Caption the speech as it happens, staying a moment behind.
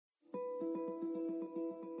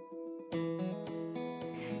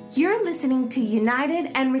You're listening to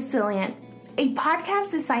United and Resilient, a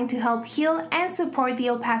podcast designed to help heal and support the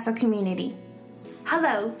El Paso community.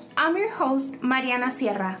 Hello, I'm your host, Mariana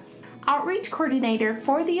Sierra, Outreach Coordinator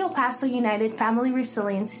for the El Paso United Family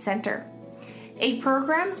Resiliency Center, a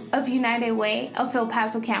program of United Way of El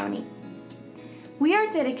Paso County. We are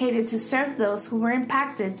dedicated to serve those who were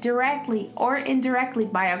impacted directly or indirectly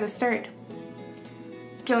by August 3rd.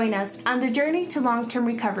 Join us on the journey to long-term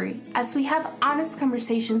recovery as we have honest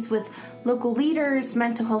conversations with local leaders,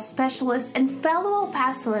 mental health specialists, and fellow El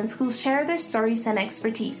Pasoans who share their stories and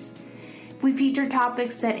expertise. We feature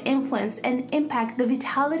topics that influence and impact the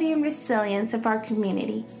vitality and resilience of our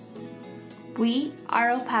community. We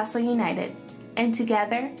are El Paso United, and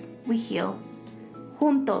together we heal.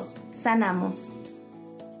 Juntos sanamos.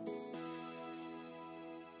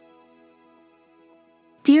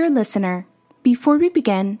 Dear listener, before we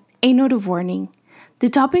begin, a note of warning. The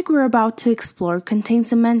topic we're about to explore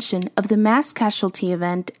contains a mention of the mass casualty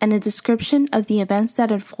event and a description of the events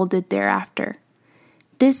that unfolded thereafter.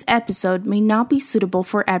 This episode may not be suitable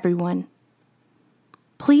for everyone.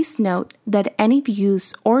 Please note that any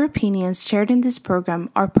views or opinions shared in this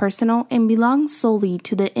program are personal and belong solely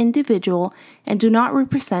to the individual and do not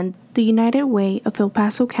represent the United Way of El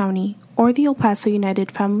Paso County or the El Paso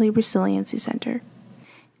United Family Resiliency Center.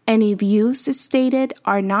 Any views stated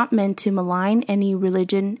are not meant to malign any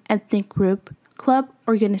religion, ethnic group, club,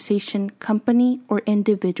 organization, company, or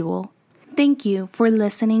individual. Thank you for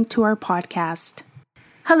listening to our podcast.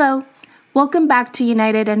 Hello, welcome back to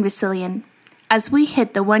United and Resilient. As we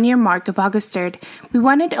hit the one-year mark of August 3rd, we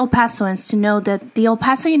wanted El Pasoans to know that the El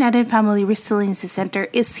Paso United Family Resiliency Center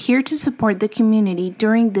is here to support the community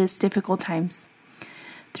during these difficult times.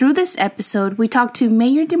 Through this episode, we talked to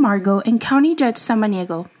Mayor DeMargo and County Judge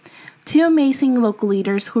Samaniego, two amazing local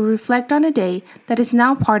leaders who reflect on a day that is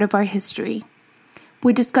now part of our history.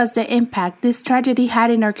 We discussed the impact this tragedy had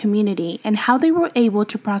in our community and how they were able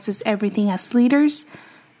to process everything as leaders,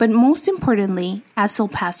 but most importantly, as El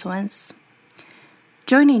Pasoans.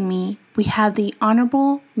 Joining me, we have the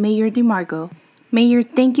Honorable Mayor DeMargo. Mayor,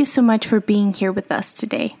 thank you so much for being here with us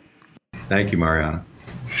today. Thank you, Mariana.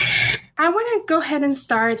 I want to go ahead and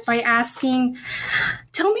start by asking,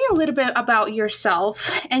 tell me a little bit about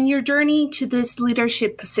yourself and your journey to this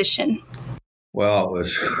leadership position. Well, it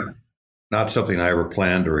was not something I ever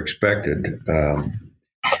planned or expected.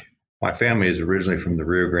 My family is originally from the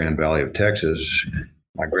Rio Grande Valley of Texas.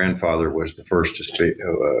 My grandfather was the first to speak,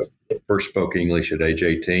 first spoke English at age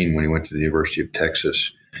 18 when he went to the University of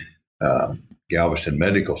Texas, Galveston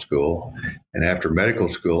Medical School. And after medical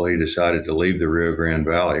school, he decided to leave the Rio Grande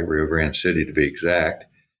Valley, Rio Grande City to be exact,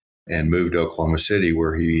 and moved to Oklahoma City,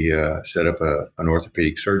 where he set up an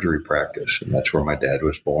orthopedic surgery practice. And that's where my dad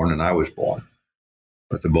was born and I was born.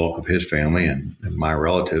 But the bulk of his family and my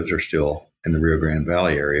relatives are still in the Rio Grande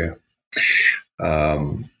Valley area.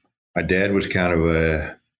 My dad was kind of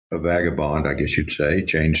a vagabond, I guess you'd say. He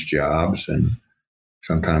changed jobs, and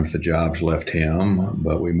sometimes the jobs left him,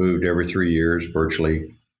 but we moved every 3 years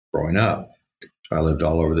virtually growing up. So I lived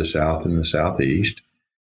all over the South and the Southeast.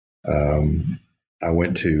 I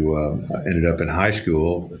ended up in high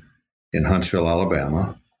school in Huntsville,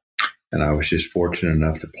 Alabama, and I was just fortunate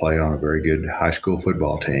enough to play on a very good high school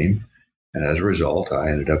football team. And as a result, I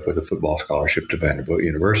ended up with a football scholarship to Vanderbilt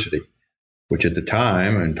University, which at the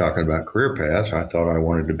time, and talking about career paths, I thought I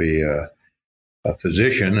wanted to be a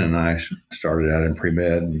physician, and I started out in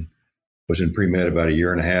pre-med and was in pre-med about a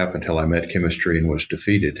year and a half until I met chemistry and was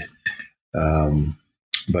defeated.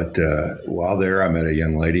 But while there, I met a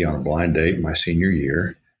young lady on a blind date my senior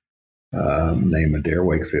year named Adair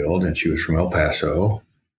Wakefield, and she was from El Paso,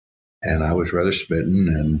 and I was rather smitten,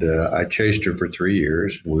 and I chased her for 3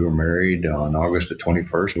 years. We were married on August the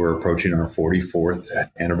 21st. We're approaching our 44th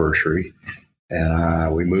anniversary.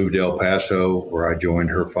 And we moved to El Paso, where I joined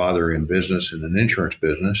her father in business, in an insurance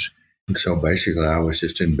business. And so basically, I was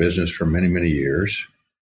just in business for many, many years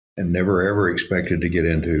and never, ever expected to get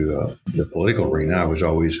into the political arena. I was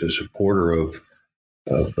always a supporter of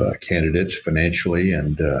candidates financially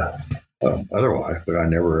and otherwise, but I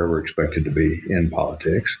never, ever expected to be in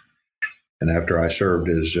politics. And after I served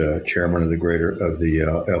as chairman of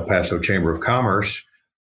the El Paso Chamber of Commerce,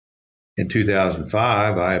 in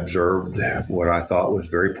 2005, I observed what I thought was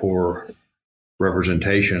very poor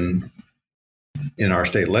representation in our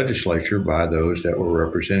state legislature by those that were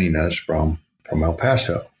representing us from El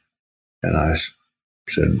Paso. And I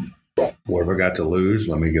said, what have I got to lose?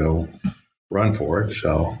 Let me go run for it.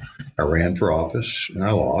 So I ran for office and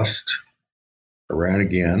I lost. I ran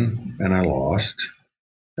again and I lost.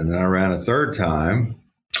 And then I ran a third time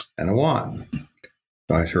and I won.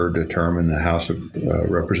 I served a term in the House of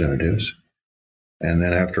Representatives. And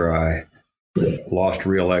then after I lost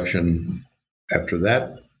re-election after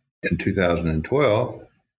that in 2012,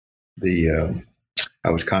 I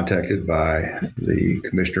was contacted by the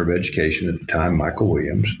Commissioner of Education at the time, Michael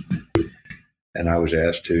Williams, and I was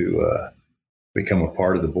asked to become a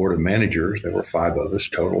part of the Board of Managers. There were 5 of us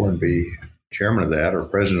total, and be chairman of that or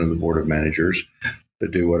president of the Board of Managers to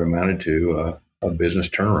do what amounted to a business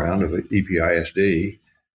turnaround of EPISD,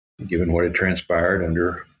 given what had transpired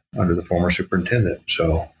under the former superintendent.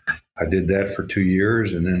 So I did that for 2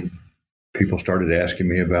 years, and then people started asking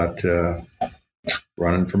me about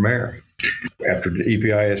running for mayor. After the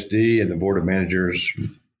EPISD and the Board of Managers,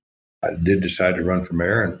 I did decide to run for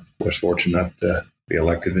mayor and was fortunate enough to be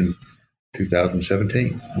elected in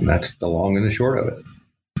 2017. And that's the long and the short of it.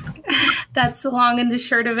 That's the long and the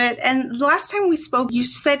short of it. And last time we spoke, you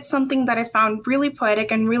said something that I found really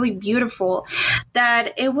poetic and really beautiful,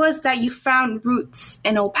 that it was that you found roots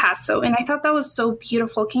in El Paso. And I thought that was so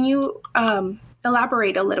beautiful. Can you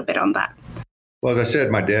elaborate a little bit on that? Well, as I said,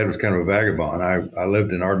 my dad was kind of a vagabond. I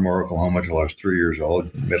lived in Ardmore, Oklahoma till I was 3 years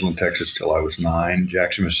old, Midland, Texas till I was 9,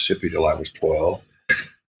 Jackson, Mississippi till I was 12,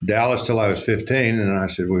 Dallas till I was 15. And then I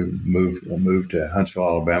said, we moved to Huntsville,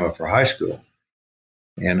 Alabama for high school.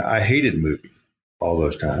 And I hated moving all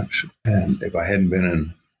those times. And if I hadn't been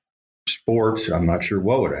in sports, I'm not sure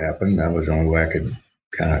what would have happened. That was the only way I could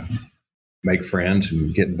kind of make friends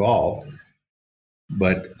and get involved.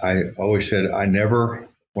 But I always said,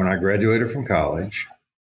 when I graduated from college,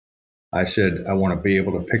 I said, I want to be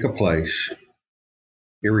able to pick a place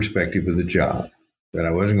irrespective of the job, that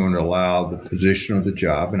I wasn't going to allow the position of the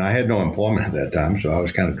job. And I had no employment at that time, so I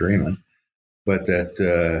was kind of dreaming, but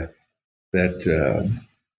that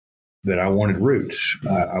I wanted roots.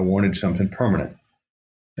 I wanted something permanent.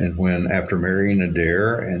 And when, after marrying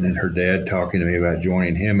Adair and then her dad talking to me about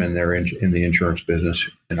joining him in the insurance business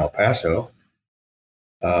in El Paso,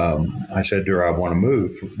 I said to her, I want to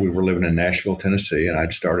move. We were living in Nashville, Tennessee, and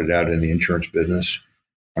I'd started out in the insurance business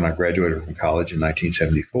when I graduated from college in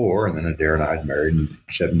 1974, and then Adair and I had married in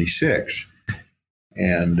 76.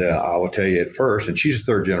 And I will tell you at first, and she's a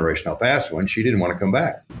third generation El Paso, and she didn't want to come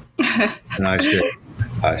back. And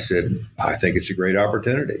I said, I think it's a great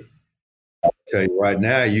opportunity. I'll tell you right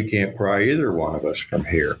now, you can't pry either one of us from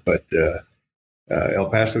here. But El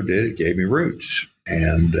Paso did. It gave me roots.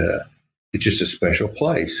 And it's just a special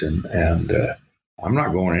place. And I'm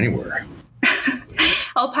not going anywhere.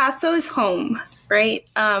 El Paso is home, right?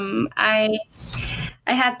 I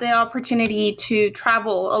had the opportunity to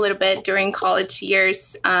travel a little bit during college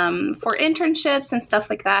years for internships and stuff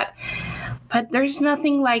like that. But there's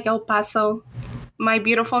nothing like El Paso, my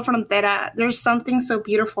beautiful frontera. There's something so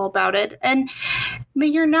beautiful about it. But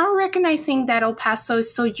you're now recognizing that El Paso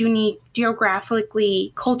is so unique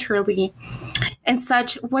geographically, culturally, and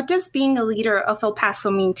such. What does being a leader of El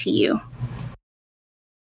Paso mean to you?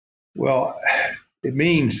 Well, it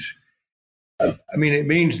means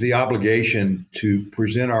the obligation to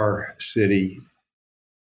present our city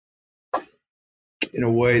in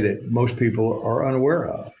a way that most people are unaware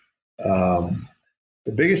of.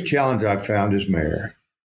 The biggest challenge I've found as mayor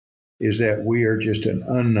is that we are just an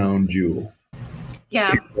unknown jewel.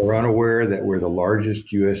 Yeah. People are unaware that we're the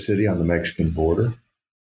largest U.S. city on the Mexican border.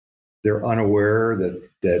 They're unaware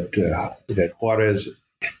that Juarez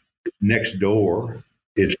next door,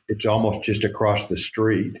 it's almost just across the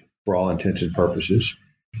street for all intents and purposes.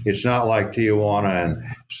 It's not like Tijuana and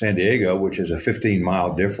San Diego, which is a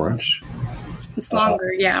 15-mile difference. It's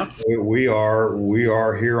longer, yeah. We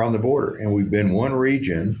are here on the border, and we've been one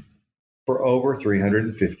region for over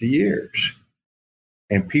 350 years.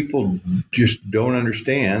 And people just don't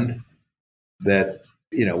understand that,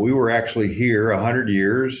 we were actually here 100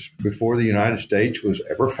 years before the United States was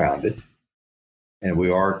ever founded. And we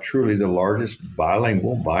are truly the largest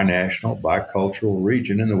bilingual, binational, bicultural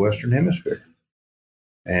region in the Western Hemisphere.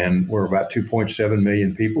 And we're about 2.7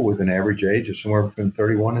 million people with an average age of somewhere between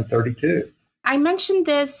 31 and 32. I mentioned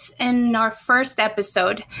this in our first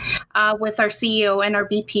episode with our CEO and our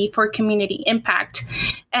VP for Community Impact.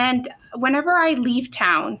 And whenever I leave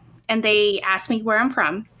town and they ask me where I'm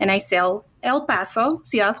from, and I say El Paso,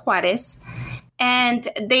 Ciudad Juarez, and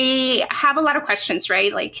they have a lot of questions,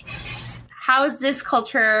 right? Like, how is this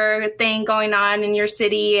culture thing going on in your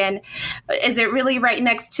city? And is it really right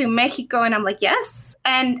next to Mexico? And I'm like, yes.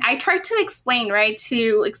 And I try to explain, right,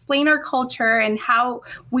 to explain our culture and how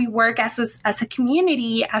we work as a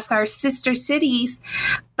community, as our sister cities.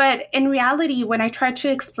 But in reality, when I try to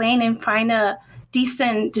explain and find a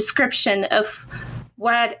decent description of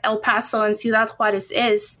what El Paso and Ciudad Juarez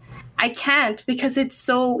is, I can't because it's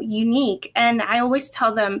so unique. And I always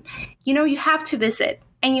tell them, you have to visit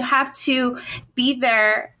and you have to be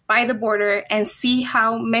there by the border and see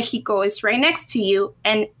how Mexico is right next to you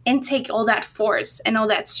and intake all that force and all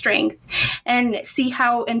that strength and see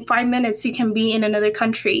how in 5 minutes you can be in another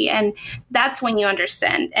country. And that's when you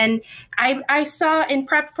understand. And I saw in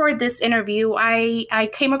prep for this interview, I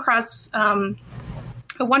came across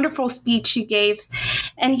a wonderful speech you gave,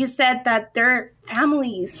 and you said that there are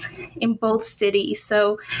families in both cities.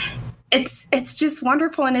 So it's just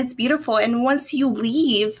wonderful and it's beautiful. And once you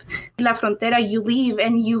leave La Frontera, you leave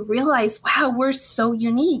and you realize, wow, we're so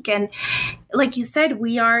unique. And like you said,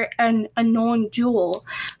 we are an unknown jewel.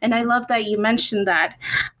 And I love that you mentioned that.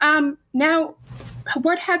 Now,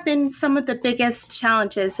 what have been some of the biggest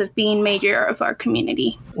challenges of being mayor of our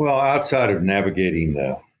community? Well, outside of navigating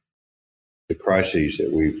the crises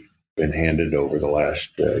that we've been handed over the last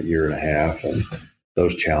year and a half and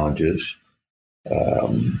those challenges,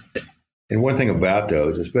 and one thing about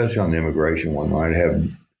those, especially on the immigration one, I have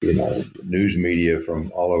news media from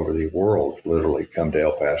all over the world literally come to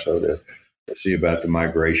El Paso to see about the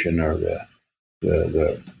migration or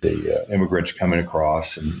the immigrants coming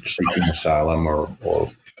across and seeking asylum or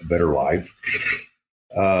a better life.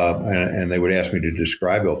 And they would ask me to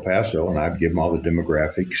describe El Paso, and I'd give them all the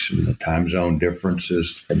demographics and the time zone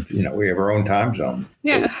differences. From we have our own time zone,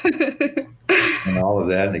 yeah, and all of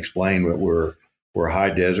that, and explain that we're a high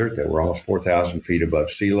desert, that we're almost 4,000 feet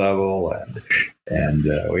above sea level, and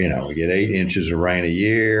we get 8 inches of rain a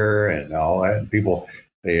year, and all that. And people,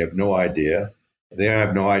 they have no idea. They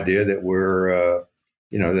have no idea that we're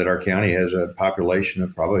that our county has a population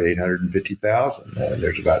of probably 850,000.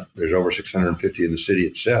 There's over 650 in the city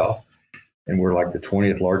itself, and we're like the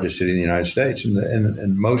 20th largest city in the United States.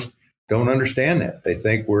 And most don't understand that. They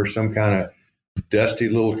think we're some kind of dusty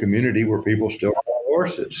little community where people still ride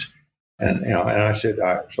horses. And I said,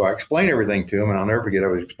 so I explained everything to him, and I'll never forget. I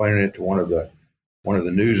was explaining it to one of the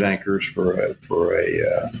news anchors for a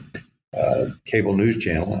cable news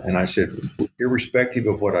channel, and I said, irrespective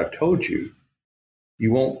of what I've told you,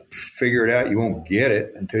 you won't figure it out. You won't get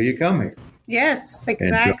it until you come here. Yes,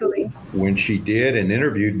 exactly. And so when she did and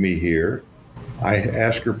interviewed me here, I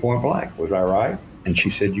asked her point blank, was I right? And she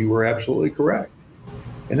said, you were absolutely correct.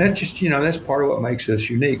 And that's just, that's part of what makes us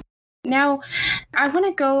unique. Now, I want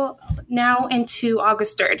to go now into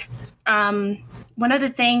August 3rd. One of the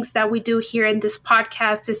things that we do here in this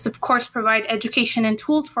podcast is, of course, provide education and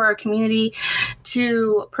tools for our community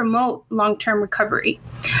to promote long-term recovery.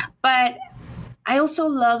 But I also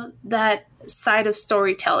love that side of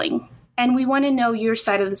storytelling. And we want to know your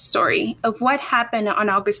side of the story of what happened on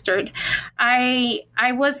August 3rd. I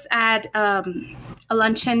was at a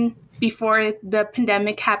luncheon before the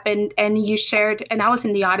pandemic happened, and you shared, and I was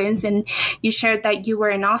in the audience, and you shared that you were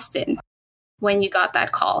in Austin when you got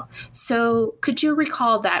that call. So could you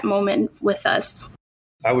recall that moment with us?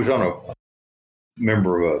 I was a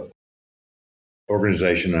member of a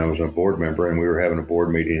organization. I was a board member, and we were having a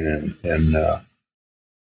board meeting in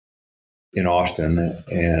Austin,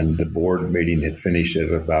 and the board meeting had finished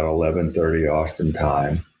at about 11:30 Austin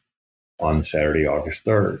time on Saturday, August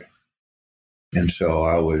 3rd. And so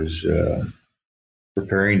I was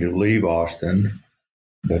preparing to leave Austin,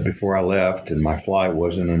 but before I left, and my flight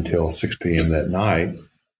wasn't until 6 p.m. that night,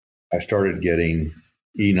 I started getting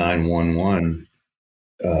E911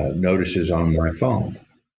 notices on my phone.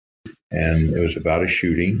 And it was about a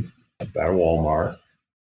shooting, about a Walmart,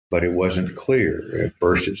 but it wasn't clear. At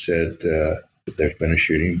first it said that there's been a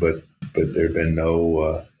shooting, but there have been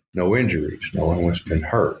no injuries. No one has been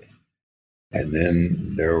hurt. And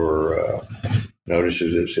then there were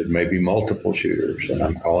notices that said maybe multiple shooters. And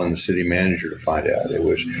I'm calling the city manager to find out.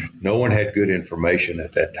 No one had good information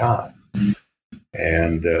at that time.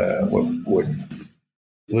 And what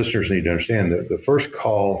listeners need to understand, that the first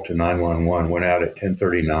call to 911 went out at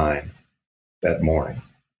 10:39 that morning.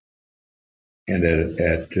 And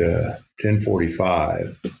at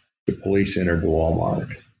 10:45, the police entered the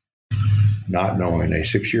Walmart, not knowing. A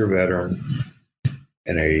 6-year veteran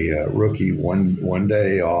and a rookie, one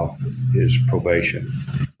day off his probation,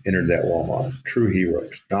 entered that Walmart. True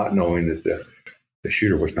heroes, not knowing that the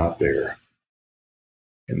shooter was not there.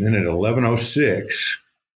 And then at 11:06,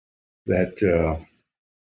 that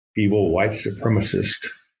evil white supremacist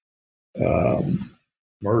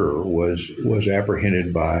murderer was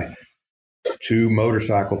apprehended by 2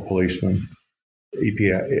 motorcycle policemen,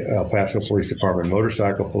 El Paso Police Department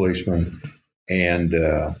motorcycle policemen, and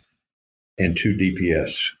 2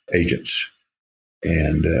 DPS agents.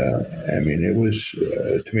 And it was,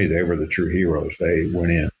 to me, they were the true heroes. They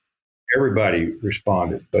went in. Everybody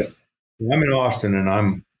responded. But I'm in Austin, and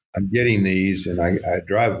I'm I'm getting these, and I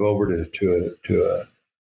drive over to a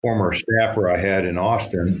former staffer I had in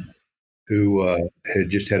Austin who had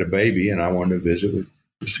just had a baby, and I wanted to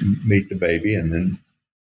meet the baby, and then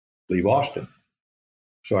leave Austin.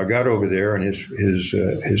 So I got over there, and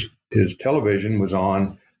his television was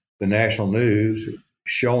on the national news,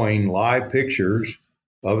 showing live pictures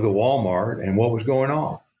of the Walmart and what was going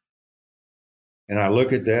on. And I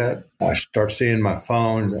look at that, I start seeing my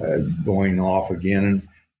phone going off again,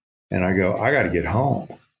 and I go, I got to get home.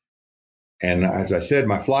 And as I said,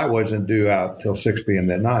 my flight wasn't due out till 6 p.m.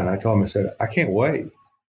 that night. And I told him, I said, I can't wait.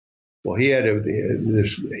 Well, he had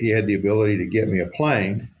the ability to get me a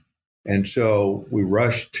plane. And so we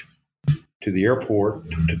rushed to the airport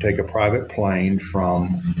to take a private plane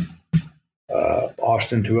from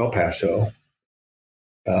Austin to El Paso.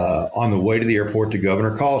 On the way to the airport, the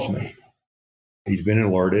governor calls me. He's been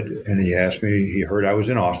alerted, and he asked me, he heard I was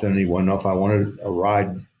in Austin, and he wanted to know if I wanted a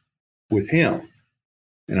ride with him.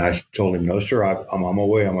 And I told him, no, sir, I'm on my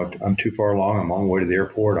way. I'm too far along. I'm on my way to the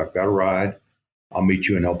airport. I've got a ride. I'll meet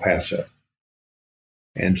you in El Paso.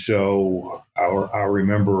 And so I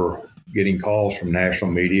remember getting calls from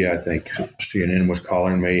national media. I think CNN was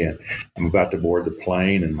calling me, and I'm about to board the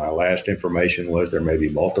plane. And my last information was there may be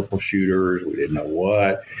multiple shooters. We didn't know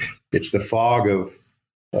what. It's the fog of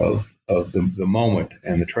the moment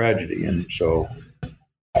and the tragedy. And so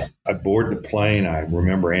I board the plane. I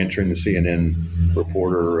remember answering the CNN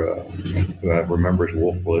reporter, who I remember as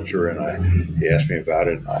Wolf Blitzer, and he asked me about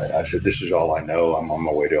it. And I said, this is all I know. I'm on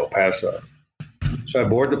my way to El Paso. So I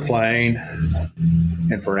board the plane,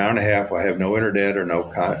 and for an hour and a half, I have no internet or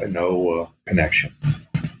no connection.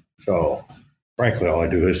 So, frankly, all I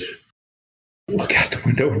do is look out the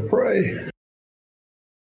window and pray,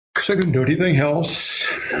 because I couldn't do anything else.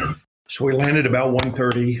 So we landed about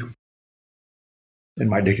 1:30, and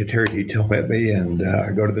my dignitary detail met me, and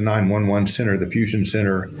I go to the 911 center, the fusion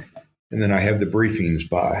center, and then I have the briefings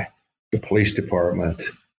by the police department,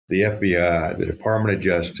 the FBI, the Department of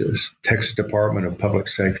Justice, Texas Department of Public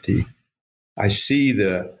Safety. I see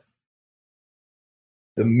the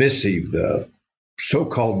missive, the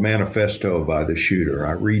so-called manifesto by the shooter.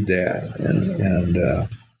 I read that,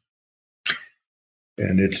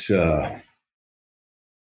 and it's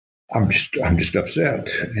I'm just upset.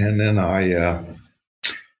 And then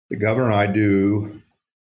the governor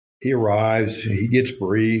he arrives, he gets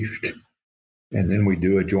briefed, and then we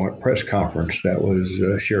do a joint press conference that was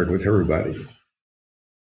shared with everybody.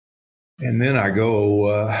 And then I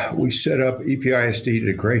go, we set up, EPISD did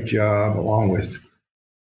a great job, along with,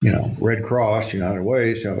 Red Cross, United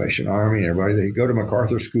Way, Salvation Army, everybody. They go to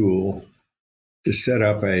MacArthur School to set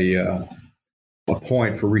up a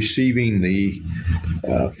point for receiving the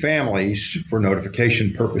families for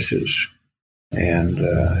notification purposes.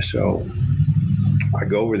 And so I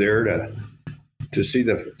go over there to see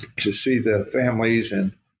the families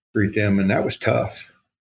and greet them, and that was tough.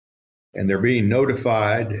 And they're being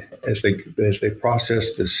notified as they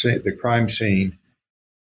process the crime scene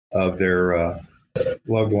of their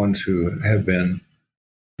loved ones who have been.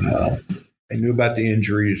 They knew about the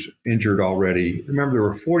injured already. Remember, there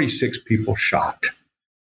were 46 people shot,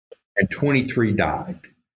 and 23 died.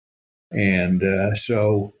 And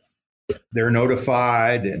so they're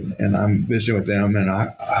notified, and I'm visiting with them, and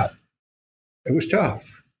it was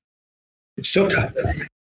tough. It's still tough for me.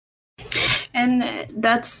 And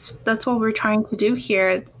that's what we're trying to do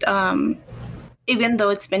here. Even though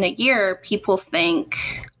it's been a year, people think,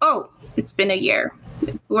 oh, it's been a year,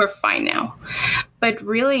 we're fine now. But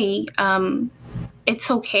really,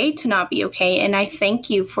 it's okay to not be okay. And I thank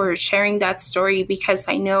you for sharing that story, because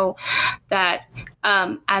I know that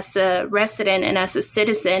as a resident and as a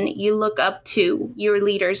citizen, you look up to your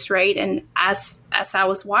leaders, right? And as I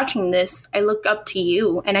was watching this, I look up to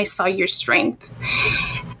you and I saw your strength.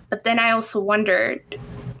 But then I also wondered,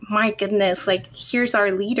 my goodness, here's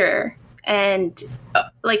our leader. And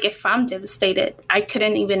if I'm devastated, I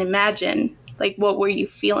couldn't even imagine, what were you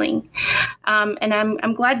feeling? And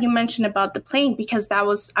I'm glad you mentioned about the plane, because I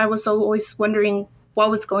was always wondering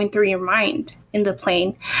what was going through your mind in the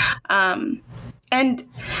plane. And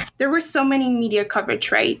there were so many media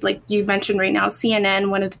coverage, right? Like you mentioned right now, CNN,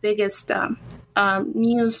 one of the biggest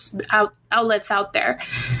news outlets out there.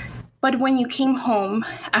 But when you came home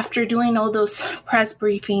after doing all those press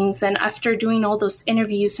briefings and after doing all those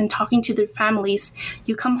interviews and talking to their families,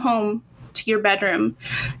 you come home to your bedroom,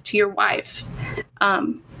 to your wife.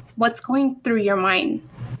 What's going through your mind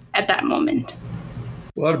at that moment?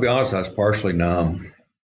 Well, to be honest, I was partially numb.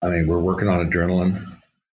 I mean, we're working on adrenaline.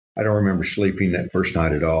 I don't remember sleeping that first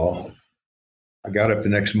night at all. I got up the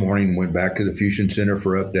next morning and went back to the Fusion Center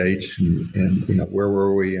for updates and where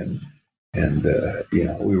were we? And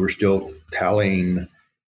we were still tallying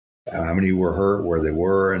how many were hurt, where they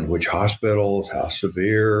were, and which hospitals, how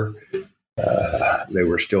severe. They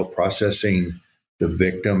were still processing the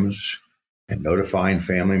victims and notifying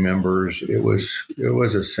family members. It was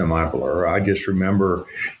a semi-blur. I just remember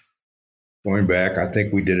going back. I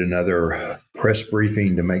think we did another press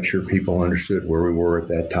briefing to make sure people understood where we were at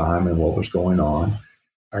that time and what was going on.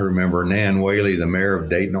 I remember Nan Whaley, the mayor of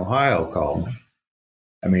Dayton, Ohio, called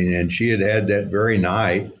me. And she had that very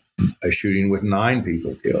night a shooting with 9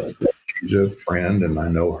 people killed. She's a friend, and I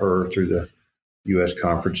know her through the U.S.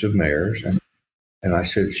 Conference of Mayors. And I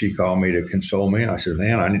said, she called me to console me. And I said,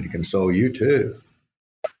 man, I need to console you too.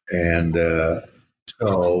 And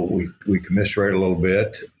so we commiserate a little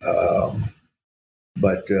bit.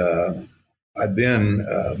 But then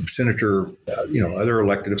Senator, other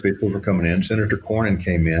elected officials were coming in. Senator Cornyn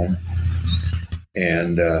came in.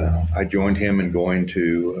 And I joined him in going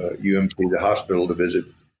to UMC, the hospital, to visit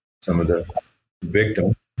some of the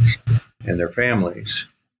victims and their families.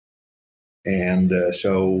 And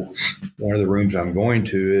so one of the rooms I'm going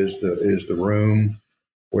to is the room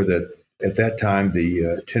where at that time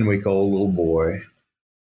the 10-week-old little boy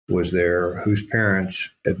was there, whose parents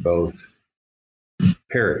had both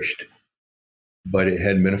perished, but it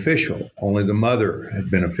hadn't been official. Only the mother had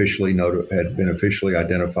been officially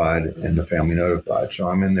identified and the family notified. So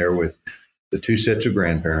I'm in there with the 2 sets of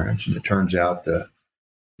grandparents, and it turns out the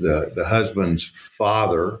husband's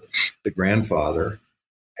father, the grandfather,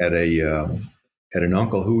 had an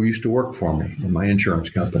uncle who used to work for me in my insurance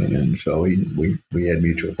company, and so we had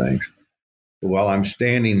mutual things. But while I'm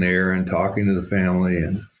standing there and talking to the family,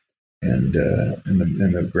 and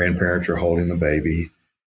the grandparents are holding the baby,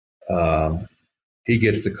 he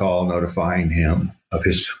gets the call notifying him of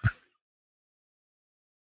his son.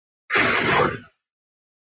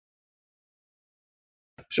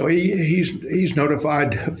 So he's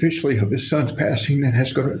notified officially of his son's passing and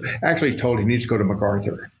has to go to, actually he's told he needs to go to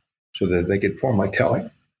MacArthur so that they could formally tell him.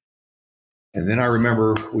 And then I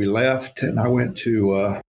remember we left and I went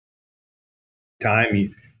to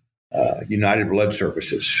United Blood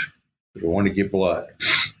Services. We wanted to get blood.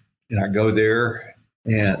 And I go there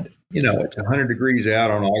and, it's 100 degrees out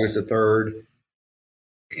on August the 3rd.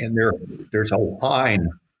 And there's a line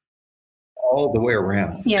all the way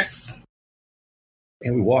around. Yes.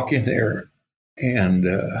 And we walk in there, and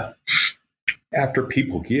after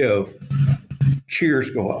people give, cheers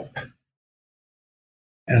go up.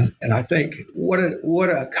 And I think what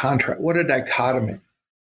a contrast, what a dichotomy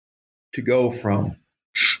to go from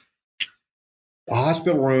the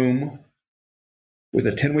hospital room with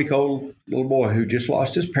a 10-week-old little boy who just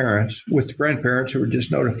lost his parents, with the grandparents who were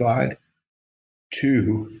just notified,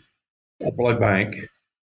 to a blood bank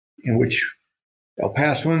in which El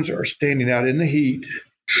Pasoans are standing out in the heat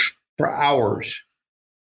for hours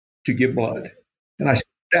to give blood. And I said,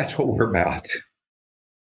 that's what we're about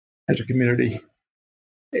as a community.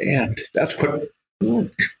 And that's what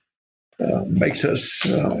makes us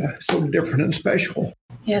so different and special.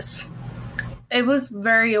 Yes. It was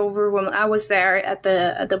very overwhelming. I was there at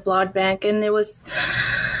the blood bank, and it was,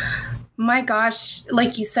 my gosh,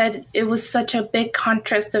 like you said, it was such a big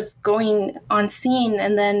contrast of going on scene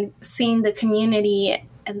and then seeing the community.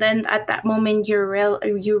 And then at that moment, you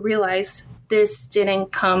realize this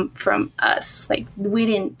didn't come from us. Like, we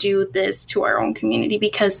didn't do this to our own community,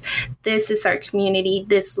 because this is our community,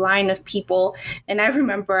 this line of people. And I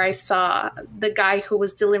remember I saw the guy who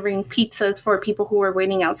was delivering pizzas for people who were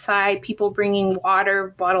waiting outside, people bringing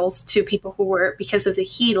water bottles to people who were, because of the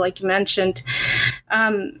heat, like you mentioned.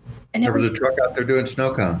 And there was a truck out there doing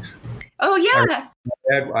snow cones. Oh yeah,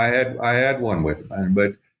 I had one with him,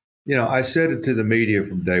 but I said it to the media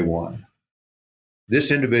from day one.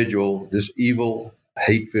 This individual, this evil,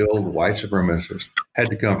 hate-filled white supremacist, had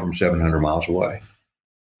to come from 700 miles away.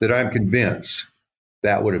 That I'm convinced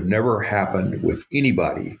that would have never happened with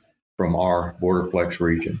anybody from our Borderplex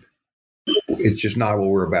region. It's just not what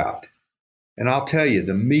we're about. And I'll tell you,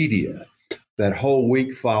 the media, that whole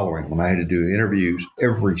week following, when I had to do interviews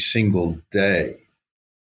every single day,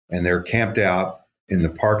 and they're camped out in the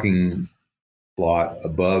parking lot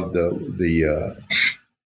above the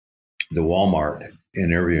Walmart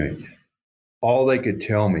interviewing, all they could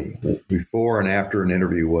tell me before and after an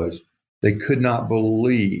interview was they could not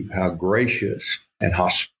believe how gracious and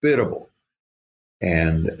hospitable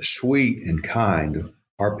and sweet and kind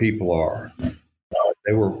our people are.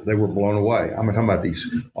 They were blown away. I'm talking about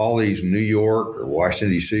all these New York or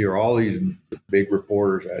Washington D.C. or all these big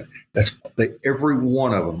reporters. Every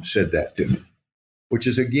one of them said that to me. which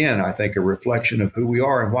is, again, I think, a reflection of who we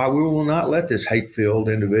are and why we will not let this hate-filled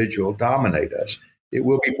individual dominate us. It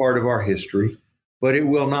will be part of our history, but it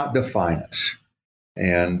will not define us.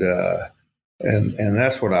 And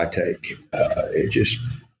that's what I take. It just,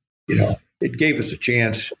 it gave us a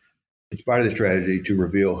chance, in spite of the tragedy, to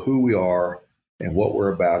reveal who we are and what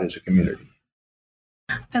we're about as a community.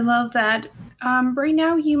 I love that. Right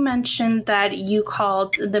now, you mentioned that you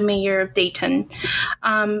called the mayor of Dayton.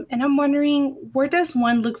 And I'm wondering, where does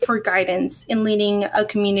one look for guidance in leading a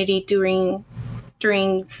community during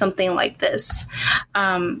something like this?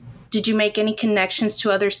 Did you make any connections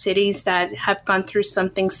to other cities that have gone through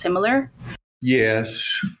something similar?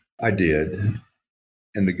 Yes, I did.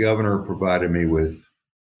 And the governor provided me with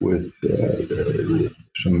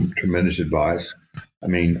some tremendous advice. I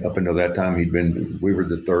mean, up until that time, we were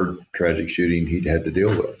the third tragic shooting he'd had to deal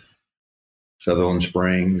with. Sutherland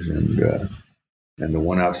Springs and the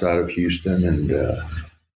one outside of Houston and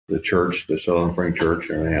the church, the Sutherland Spring Church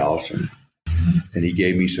and everything else. And he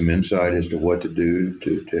gave me some insight as to what to do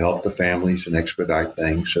to help the families and expedite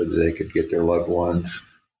things so that they could get their loved ones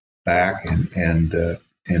back and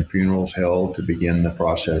funerals held to begin the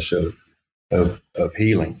process of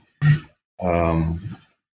healing.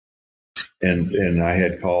 And I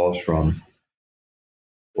had calls from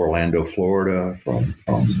Orlando, Florida, from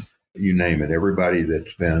you name it, everybody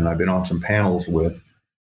that's been. And I've been on some panels with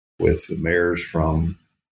the mayors from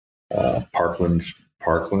Parkland,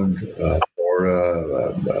 Florida,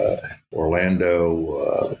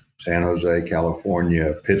 Orlando, San Jose,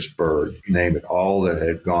 California, Pittsburgh, you name it, all that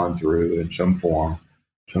had gone through in some form,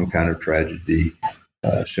 some kind of tragedy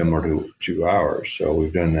similar to ours. So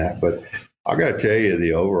we've done that. But I got to tell you,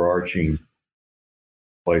 the overarching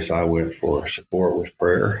place I went for support was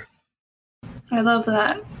prayer. I love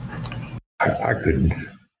that. I couldn't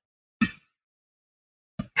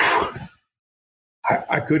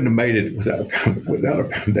have made it without a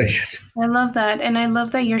foundation. I love that. And I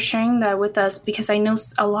love that you're sharing that with us, because I know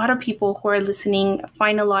a lot of people who are listening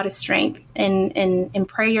find a lot of strength in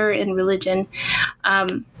prayer and religion.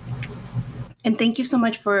 And thank you so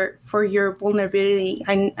much for your vulnerability.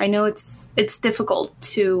 I know it's difficult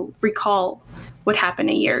to recall what happened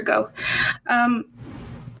a year ago.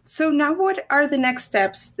 So now what are the next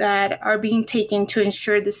steps that are being taken to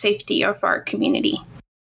ensure the safety of our community?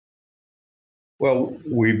 Well,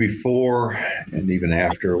 before and even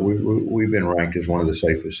after, we've been ranked as one of the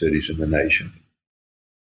safest cities in the nation.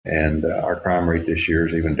 And our crime rate this year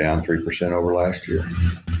is even down 3% over last year.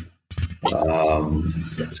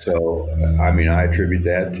 So, I mean, I attribute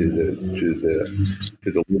that to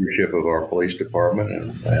the leadership of our police department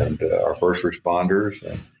and our first responders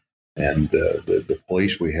and the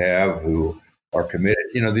police we have who are committed.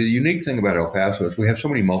 The unique thing about El Paso is we have so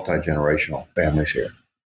many multi-generational families here.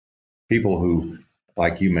 People who,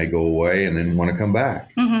 like you, may go away and then want to come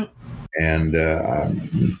back. Mm-hmm.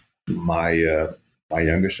 And my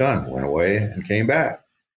youngest son went away and came back.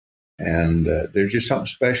 And there's just something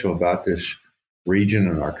special about this region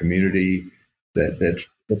and our community that's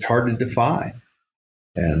hard to define.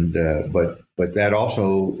 And but that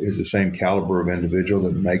also is the same caliber of individual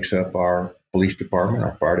that makes up our police department,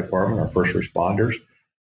 our fire department, our first responders.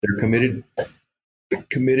 They're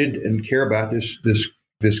committed and care about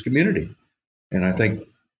this community. And I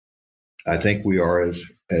think we are as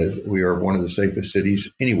we are one of the safest cities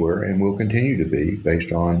anywhere, and will continue to be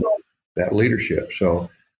based on that leadership. So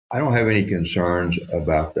I don't have any concerns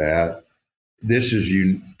about that. This, as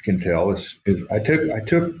you can tell, I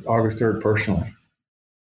took August 3rd personally.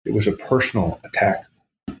 It was a personal attack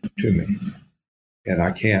to me, and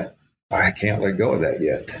I can't let go of that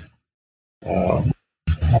yet. I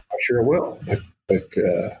sure will, but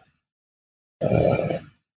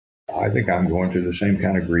I think I'm going through the same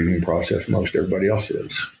kind of grieving process most everybody else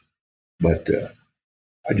is. But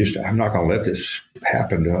I'm not going to let this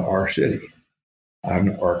happen to our city.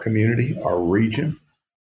 Our community, our region.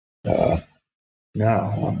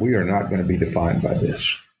 No, we are not going to be defined by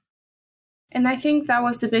this. And I think that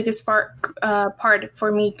was the biggest part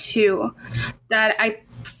for me too, that I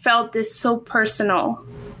felt this so personal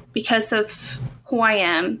because of who I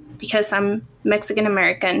am, because I'm Mexican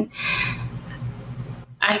American.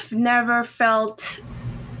 I've never felt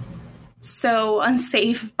so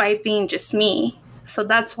unsafe by being just me. So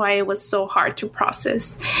that's why it was so hard to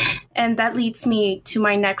process. And that leads me to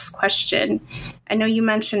my next question. I know you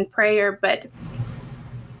mentioned prayer, but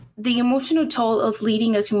the emotional toll of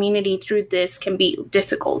leading a community through this can be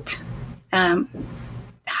difficult.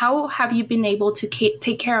 How have you been able to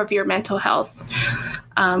take care of your mental health?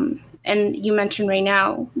 And you mentioned right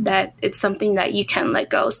now that it's something that you can let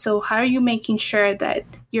go. So how are you making sure that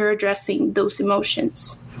you're addressing those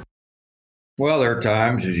emotions? Well, there are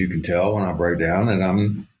times, as you can tell, when I break down that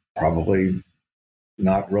I'm probably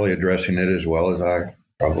not really addressing it as well as I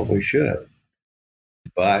probably should.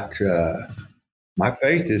 But my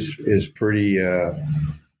faith is pretty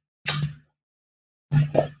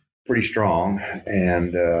strong,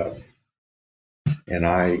 and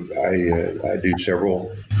I do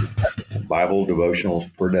several Bible devotionals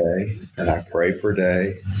per day, and I pray per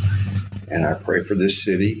day, and I pray for this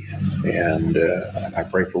city, and I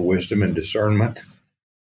pray for wisdom and discernment,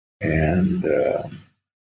 and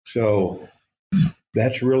so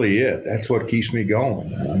that's really it. That's what keeps me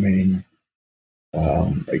going. I mean,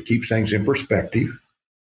 it keeps things in perspective,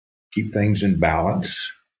 keep things in balance,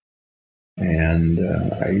 and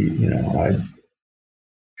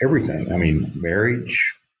everything. I mean,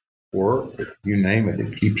 marriage, work, you name it,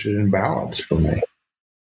 it keeps it in balance for me.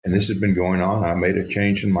 And this has been going on. I made a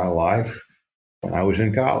change in my life when I was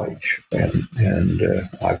in college, and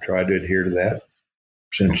I've tried to adhere to that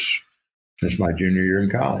since my junior year in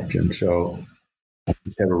college. And so I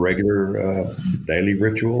just have a regular daily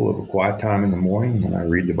ritual of a quiet time in the morning when I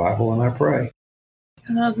read the Bible and I pray.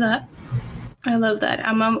 I love that. I love that.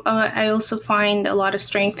 I also find a lot of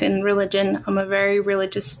strength in religion. I'm a very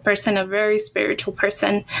religious person, a very spiritual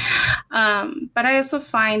person. But I also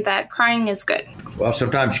find that crying is good. Well,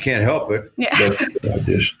 sometimes you can't help it. Yeah. But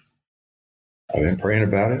I've been praying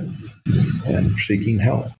about it and seeking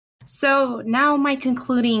help. So now my two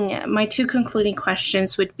concluding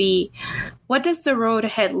questions would be, what does the road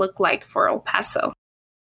ahead look like for El Paso?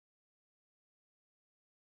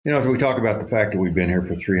 If we talk about the fact that we've been here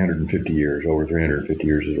for 350 years, over 350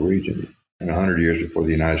 years as a region, and 100 years before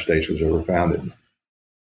the United States was ever founded,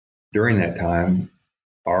 during that time,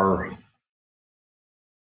 our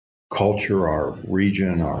culture, our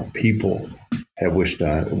region, our people have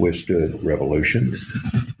withstood revolutions,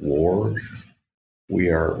 wars. We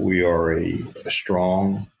are a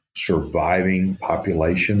strong, surviving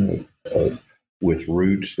population with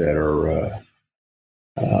roots that are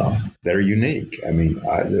unique. I mean,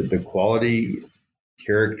 the quality,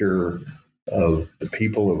 character of the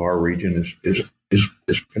people of our region is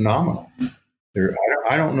phenomenal.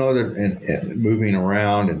 I don't know that in moving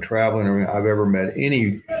around and traveling, I've ever met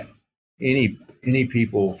any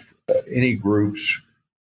people, any groups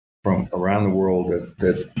from around the world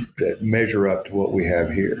that measure up to what we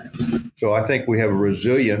have here. So I think we have a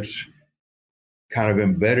resilience kind of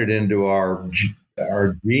embedded into our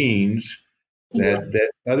genes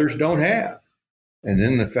that others don't have. And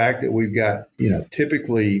then the fact that we've got,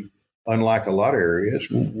 typically, unlike a lot of areas,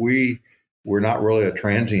 we're not really a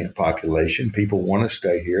transient population. People want to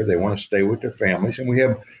stay here. They want to stay with their families. And we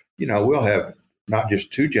have, we'll have not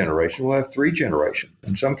just 2 generations, we'll have 3 generations.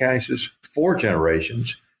 In some cases, 4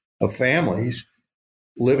 generations of families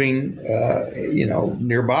living,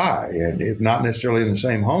 nearby, and if not necessarily in the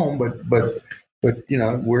same home, but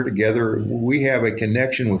we're together. We have a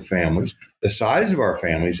connection with families. The size of our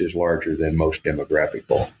families is larger than most demographic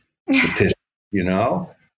statistics.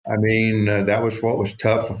 I mean, that was what was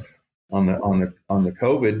tough on the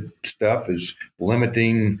COVID stuff, is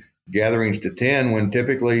limiting gatherings to 10 when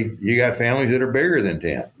typically you got families that are bigger than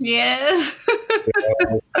 10. Yes.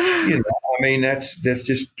 I mean, that's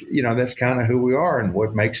just, that's kind of who we are and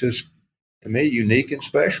what makes us, to me, unique and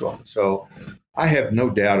special. So I have no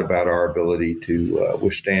doubt about our ability to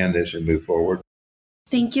withstand this and move forward.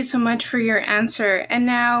 Thank you so much for your answer. And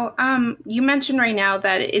now, you mentioned right now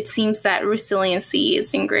that it seems that resiliency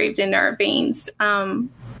is engraved in our veins.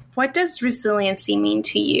 What does resiliency mean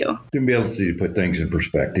to you? To be able to put things in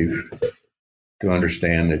perspective, to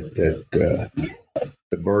understand that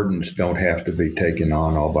the burdens don't have to be taken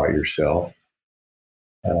on all by yourself,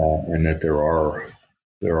 and that there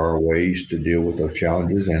are ways to deal with those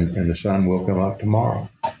challenges, and the sun will come up tomorrow.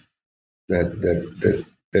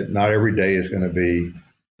 That not every day is going to be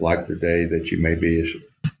like the day that you may be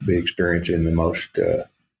experiencing the most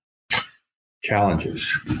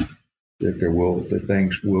challenges. That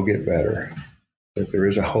things will get better. That there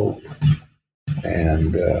is a hope,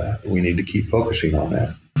 and we need to keep focusing on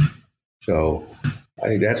that. So I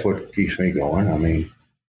think that's what keeps me going. I mean,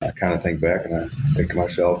 I kind of think back and I think to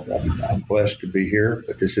myself, I'm blessed to be here,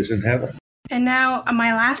 but this isn't heaven. And now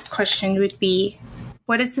my last question would be,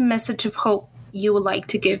 what is the message of hope you would like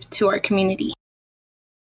to give to our community?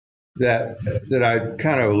 That I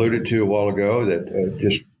kind of alluded to a while ago, that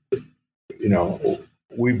just,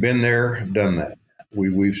 we've been there, done that.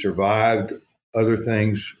 We've survived other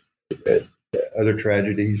things, other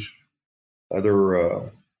tragedies,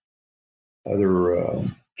 other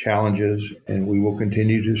challenges, and we will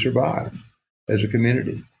continue to survive as a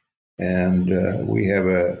community. and we have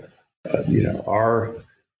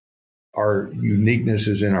our uniqueness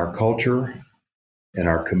is in our culture and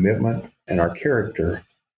our commitment and our character,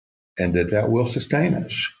 and that will sustain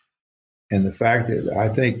us. And the fact that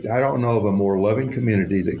I don't know of a more loving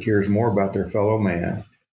community that cares more about their fellow man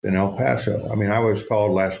than El Paso. I mean, I was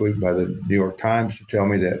called last week by the New York Times to tell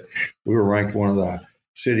me that we were ranked one of the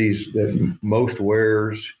cities that most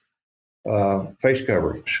wears face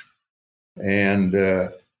coverings. And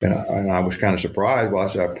I was kind of surprised. Well, I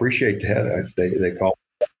said, I appreciate that. They called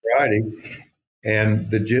me Friday. And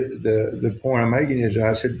the point I'm making is,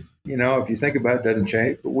 I said, if you think about it, it doesn't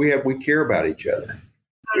change, but we care about each other.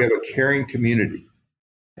 We have a caring community,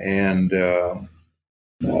 and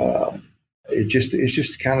it's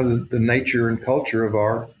just kind of the nature and culture of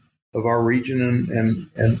our region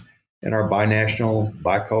and our binational,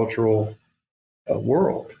 bicultural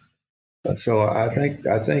world. So I think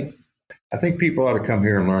people ought to come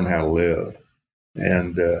here and learn how to live.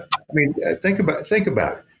 And think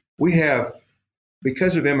about it. We have,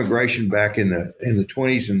 because of immigration back in the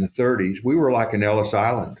 20s and the 30s, we were like an Ellis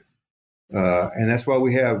Island, and that's why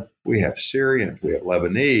we have Syrians, we have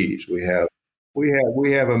Lebanese, we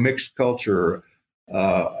have a mixed culture,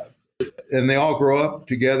 and they all grow up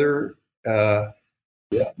together.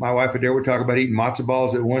 My wife Adair would talk about eating matzo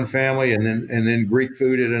balls at one family, and then Greek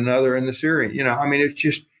food at another, and the Syrian. It's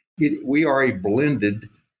just we are a blended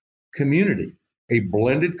community, a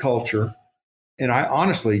blended culture. And I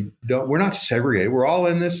honestly we're not segregated. We're all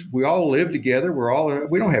in this. We all live together.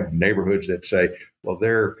 We don't have neighborhoods that say, well,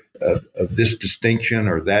 they're of this distinction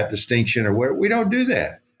or that distinction or what. We don't do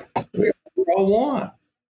that. We're all one,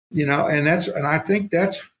 and I think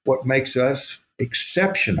that's what makes us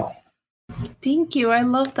exceptional. Thank you. I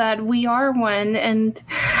love that. We are one. And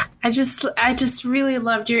I just really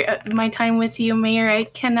loved my time with you, Mayor. I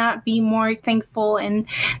cannot be more thankful. And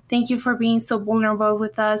thank you for being so vulnerable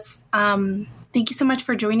with us. Thank you so much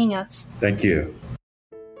for joining us. Thank you.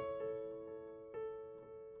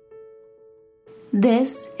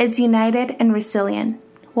 This is United and Resilient.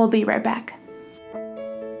 We'll be right back.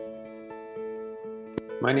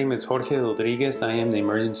 My name is Jorge Rodriguez. I am the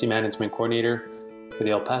Emergency Management Coordinator for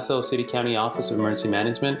the El Paso City County Office of Emergency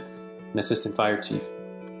Management and Assistant Fire Chief.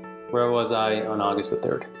 Where was I on August the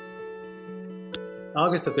 3rd?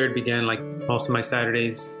 August the 3rd began like most of my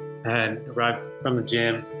Saturdays. I had arrived from the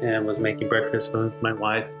gym and was making breakfast with my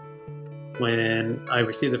wife when I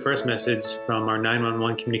received the first message from our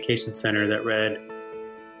 911 communication center that read,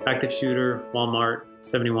 "Active shooter, Walmart,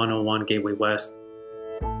 7101 Gateway West."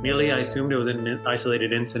 Immediately, I assumed it was an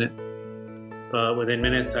isolated incident, but within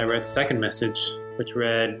minutes, I read the second message, which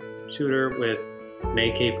read, "Shooter with an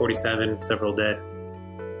AK-47, several dead."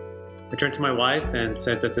 I turned to my wife and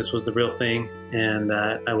said that this was the real thing and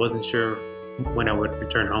that I wasn't sure when I would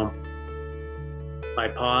return home. I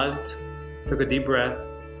paused, took a deep breath,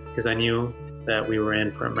 because I knew that we were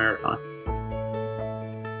in for a marathon.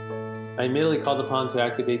 I immediately called upon to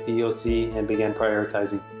activate the EOC and began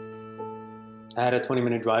prioritizing. I had a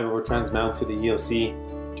 20-minute drive over Trans Mountain to the EOC,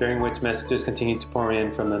 during which messages continued to pour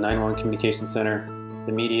in from the 911 communication center,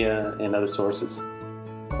 the media, and other sources.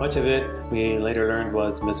 Much of it, we later learned,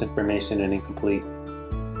 was misinformation and incomplete.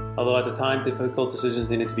 Although at the time, difficult decisions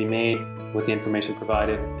needed to be made with the information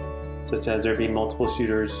provided, such as there being multiple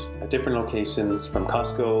shooters at different locations from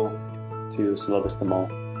Costco to Cielo Vista Mall.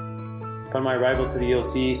 Upon my arrival to the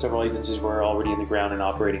EOC, several agencies were already in the ground and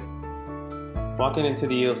operating. Walking into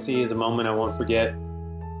the EOC is a moment I won't forget.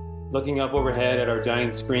 Looking up overhead at our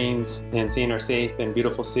giant screens and seeing our safe and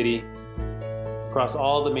beautiful city across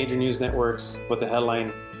all the major news networks with the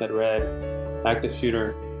headline that read, "Active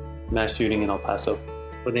shooter, mass shooting in El Paso."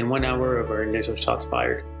 Within 1 hour of our initial shots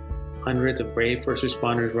fired, hundreds of brave first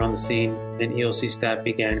responders were on the scene, and EOC staff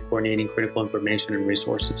began coordinating critical information and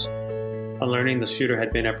resources. On learning the shooter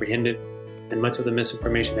had been apprehended and much of the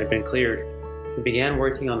misinformation had been cleared, we began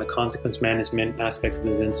working on the consequence management aspects of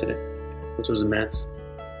this incident, which was immense.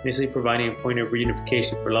 Initially, providing a point of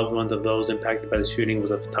reunification for loved ones of those impacted by the shooting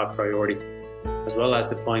was a top priority, as well as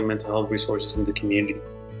deploying mental health resources in the community.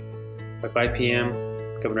 By 5 p.m.,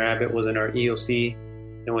 Governor Abbott was in our EOC,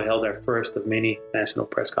 and we held our first of many national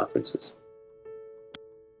press conferences.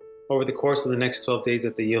 Over the course of the next 12 days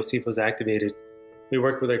that the EOC was activated, we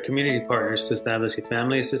worked with our community partners to establish a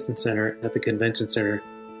family assistance center at the convention center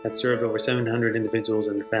that served over 700 individuals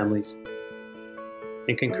and their families.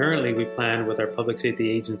 And concurrently, we planned with our public safety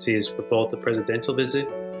agencies for both a presidential visit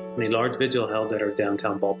and a large vigil held at our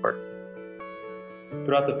downtown ballpark.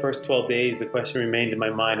 Throughout the first 12 days, the question remained in my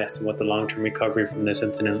mind as to what the long-term recovery from this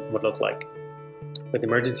incident would look like. with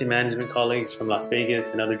emergency management colleagues from Las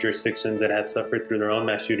Vegas and other jurisdictions that had suffered through their own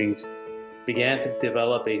mass shootings, began to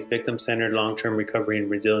develop a victim-centered long-term recovery and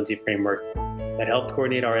resiliency framework that helped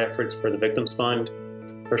coordinate our efforts for the Victims Fund,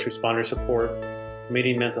 first responder support,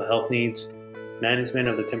 community mental health needs, management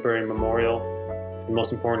of the temporary memorial, and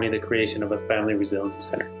most importantly, the creation of a Family Resiliency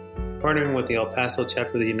Center. Partnering with the El Paso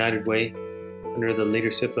chapter of the United Way, under the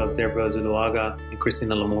leadership of Deborah Zuluaga and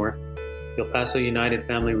Christina Lamore, the El Paso United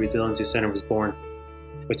Family Resiliency Center was born,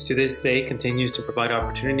 which to this day continues to provide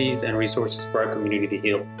opportunities and resources for our community to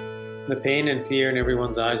heal. The pain and fear in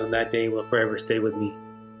everyone's eyes on that day will forever stay with me.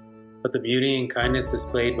 But the beauty and kindness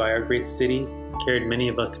displayed by our great city carried many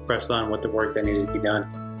of us to press on with the work that needed to be done.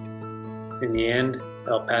 In the end,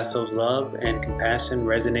 El Paso's love and compassion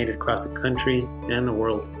resonated across the country and the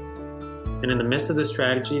world. And in the midst of this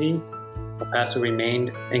tragedy, El Paso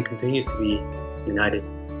remained and continues to be united.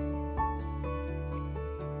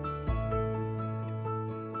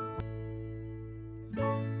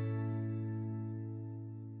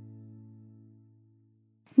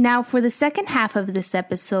 Now, for the second half of this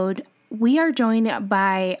episode, we are joined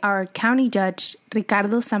by our County Judge,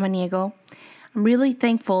 Ricardo Samaniego. I'm really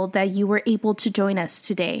thankful that you were able to join us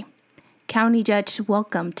today. County Judge,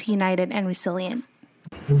 welcome to United and Resilient.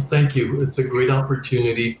 Well, thank you. It's a great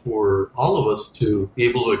opportunity for all of us to be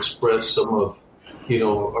able to express some of,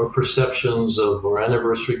 our perceptions of our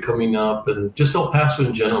anniversary coming up and just El Paso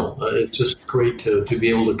in general. It's just great to be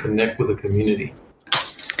able to connect with the community.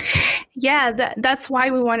 Yeah, that's why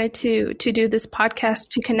we wanted to do this podcast,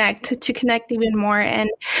 to connect even more and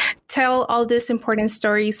tell all these important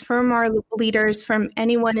stories from our leaders, from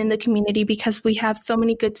anyone in the community, because we have so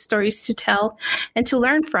many good stories to tell and to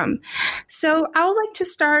learn from. So I would like to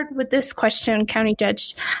start with this question, County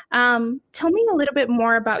Judge. Tell me a little bit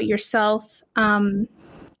more about yourself and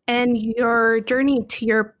your journey to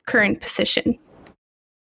your current position.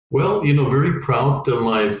 Well, very proud.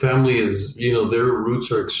 My family is, their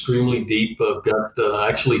roots are extremely deep. I've got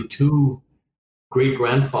actually two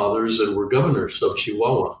great-grandfathers that were governors of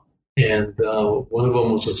Chihuahua. And one of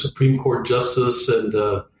them was a Supreme Court justice, and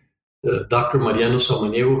Dr. Mariano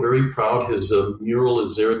Samaniego, very proud. His mural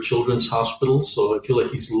is there at Children's Hospital, so I feel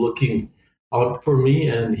like he's looking out for me.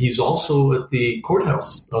 And he's also at the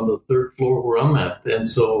courthouse on the third floor where I'm at. And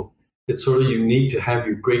so it's sort of unique to have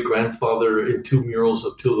your great-grandfather in two murals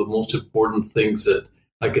of two of the most important things that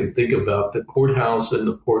I can think about, the courthouse and,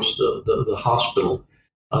 of course, the hospital.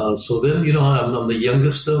 So then, I'm the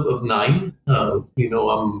youngest of nine.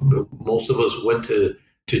 Most of us went to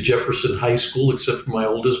Jefferson High School, except for my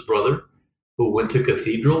oldest brother, who went to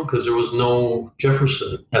Cathedral because there was no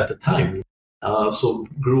Jefferson at the time. So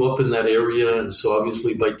grew up in that area, and so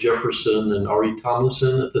obviously by Jefferson and R.E.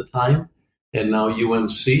 Tomlinson at the time, and now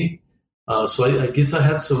UMC. So I guess I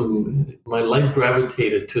had my life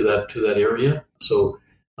gravitated to that area. So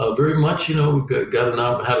very much, had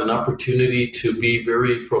an opportunity to be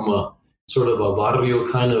very from a sort of a barrio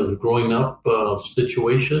kind of growing up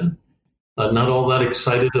situation. Not all that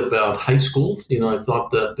excited about high school. I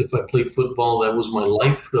thought that if I played football, that was my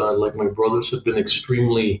life. Like my brothers have been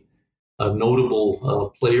extremely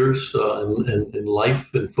notable players in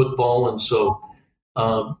life in football. And so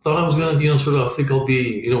thought I was going to, I think I'll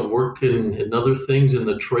be, working in other things in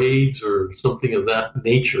the trades or something of that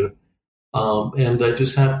nature. And I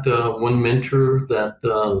just had one mentor that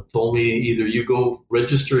told me either you go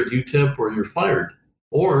register at UTEP or you're fired,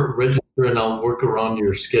 or register and I'll work around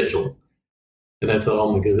your schedule. And I thought,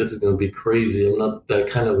 oh my God, this is going to be crazy. I'm not that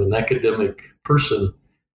kind of an academic person.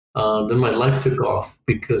 Then my life took off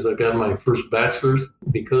because I got my first bachelor's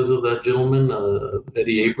because of that gentleman,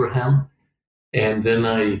 Eddie Abraham. And then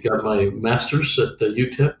I got my master's at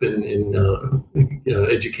UTEP in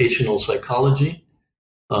educational psychology.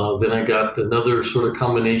 Then I got another sort of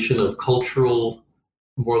combination of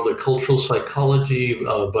more of the cultural psychology,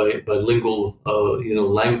 bilingual,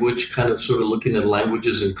 language, kind of sort of looking at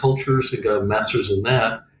languages and cultures, and got a master's in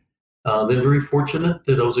that. Then very fortunate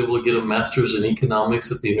that I was able to get a master's in economics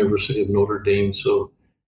at the University of Notre Dame. So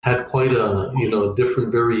had quite a different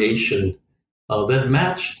variation that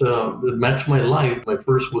matched my life. My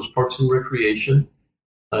first was Parks and Recreation,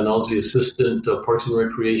 and I was the assistant Parks and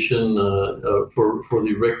Recreation for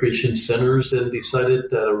the recreation centers, and decided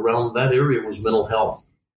that around that area was mental health.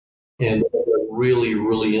 And I got really,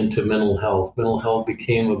 really into mental health. Mental health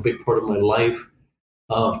became a big part of my life.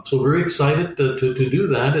 So very excited to do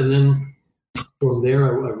that. And then from there,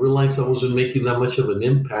 I realized I wasn't making that much of an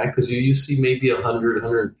impact, because you see maybe 100,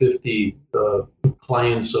 150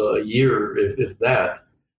 clients a year, if that,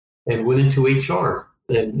 and went into HR.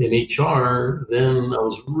 And in HR, then I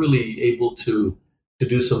was really able to to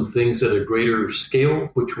do some things at a greater scale,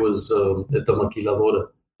 which was at the Maquiladora.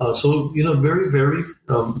 So, very, very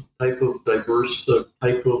type of diverse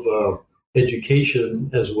type of education,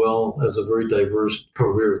 as well as a very diverse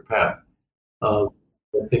career path. I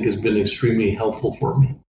think has been extremely helpful for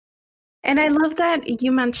me. And I love that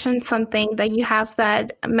you mentioned something that you have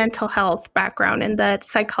that mental health background and that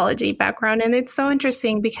psychology background. And it's so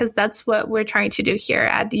interesting because that's what we're trying to do here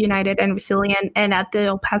at United and Resilient and at the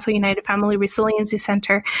El Paso United Family Resiliency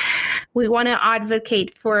Center. We want to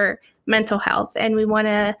advocate for mental health, and we want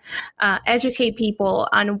to educate people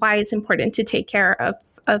on why it's important to take care of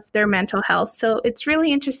their mental health. So it's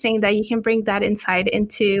really interesting that you can bring that insight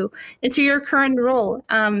into your current role.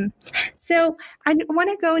 So I want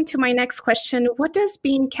to go into my next question. What does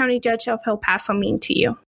being County Judge of El Paso mean to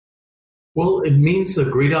you? Well, it means a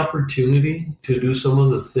great opportunity to do some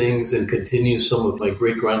of the things and continue some of my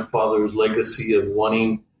great-grandfather's legacy of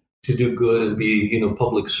wanting to do good and be,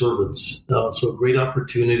 public servants. So a great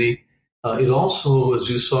opportunity. It also, as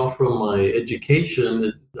you saw from my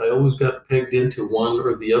education, I always got pegged into one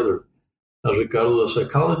or the other. I was Ricardo, the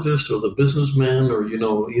psychologist, or the businessman, or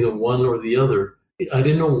one or the other. I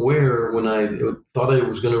didn't know where. When I thought I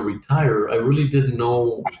was going to retire, I really didn't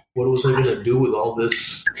know what was I going to do with all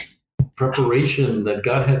this preparation that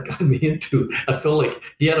God had gotten me into. I felt like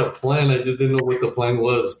He had a plan. I just didn't know what the plan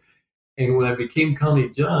was. And when I became county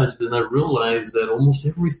judge, then I realized that almost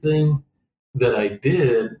everything that I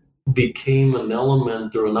did became an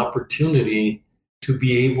element or an opportunity to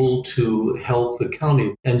be able to help the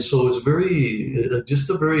county. And so it's a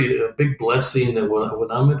big blessing that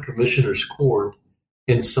when I'm at Commissioner's Court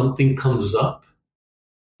and something comes up,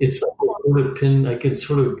 it's I can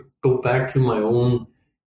sort of go back to my own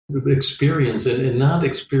experience and not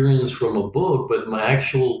experience from a book, but my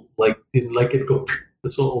actual,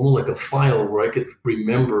 it's almost like a file where I could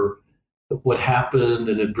remember what happened,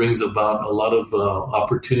 and it brings about a lot of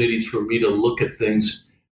opportunities for me to look at things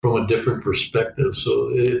from a different perspective.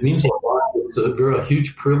 So it means a lot. It's a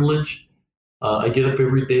huge privilege. I get up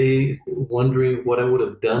every day wondering what I would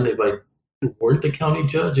have done if I weren't the county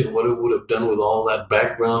judge, and what I would have done with all that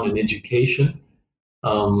background and education.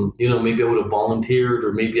 Maybe I would have volunteered,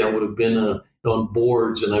 or maybe I would have been on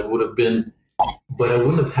boards, and I would have been, but I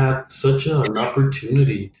wouldn't have had such an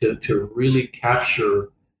opportunity to really capture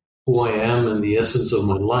who I am and the essence of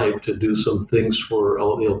my life to do some things for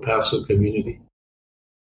the El Paso community.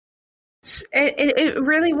 It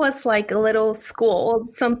really was like a little school,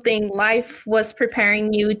 something life was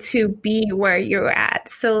preparing you to be where you're at.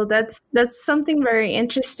 So that's something very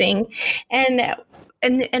interesting. And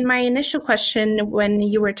my initial question when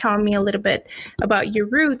you were telling me a little bit about your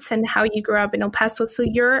roots and how you grew up in El Paso, so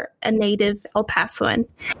you're a native El Pasoan,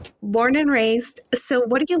 born and raised. So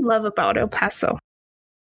what do you love about El Paso?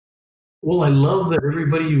 Well, I love that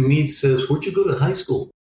everybody you meet says, "Where'd you go to high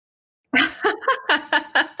school?"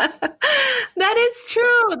 That is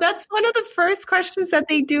true. That's one of the first questions that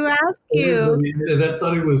they do ask you. And I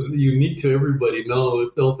thought it was unique to everybody. No,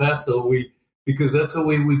 it's El Paso. Because that's the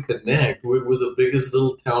way we connect. We're the biggest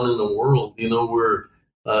little town in the world.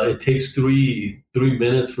 It takes three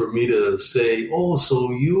minutes for me to say, "Oh,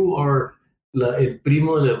 so you are el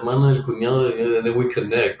primo de la hermana del cuñado," and then we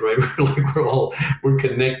connect, right? We're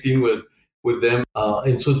connecting with them.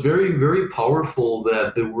 And so it's very, very powerful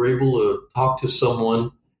that we're able to talk to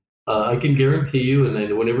someone. I can guarantee you, and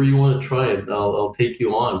then whenever you want to try it, I'll take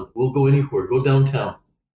you on. We'll go anywhere, go downtown,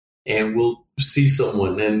 and we'll see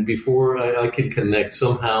someone. And before I can connect,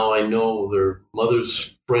 somehow I know their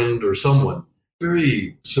mother's friend or someone.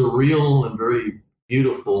 Very surreal and very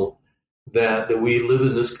beautiful that we live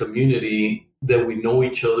in this community, that we know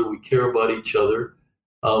each other, we care about each other.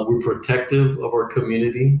 We're protective of our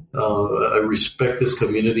community. I respect this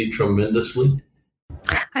community tremendously.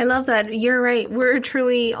 I love that. You're right. We're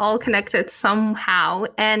truly all connected somehow.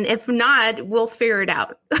 And if not, we'll figure it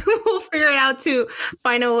out. We'll figure it out to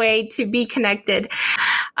find a way to be connected.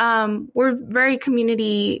 We're very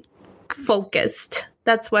community focused.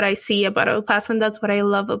 That's what I see about El Paso, and that's what I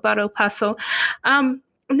love about El Paso.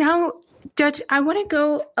 Now, Judge, I want to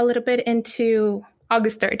go a little bit into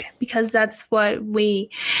August 3rd, because that's what the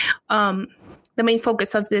main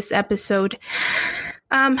focus of this episode.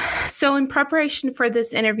 So in preparation for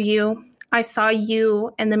this interview, I saw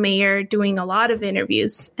you and the mayor doing a lot of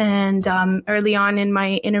interviews. And early on in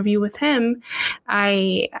my interview with him,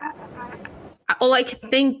 all I could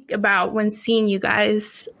think about when seeing you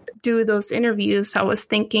guys do those interviews, I was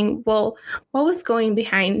thinking, well, what was going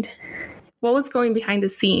behind the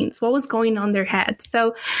scenes? What was going on their heads?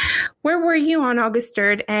 So where were you on August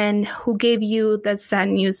 3rd, and who gave you that sad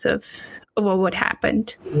news of what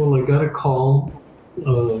happened? Well, I got a call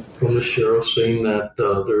from the sheriff saying that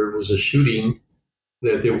there was a shooting,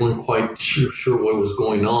 that they weren't quite sure what was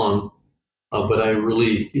going on. But I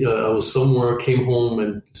was somewhere, came home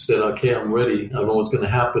and said, okay, I'm ready. I don't know what's going to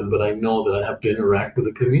happen, but I know that I have to interact with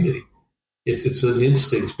the community. It's an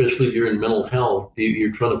instinct, especially if you're in mental health.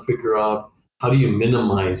 You're trying to figure out how do you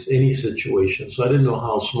minimize any situation. So I didn't know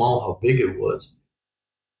how small, how big it was.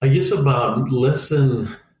 I guess about less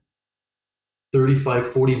than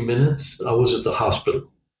 35, 40 minutes, I was at the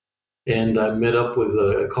hospital. And I met up with,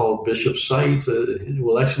 I called Bishop Seitz.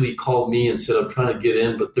 Actually, he called me and said, I'm trying to get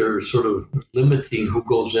in, but they're sort of limiting who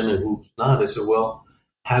goes in and who's not. I said, well,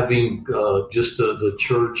 having just the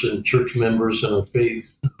church and church members and a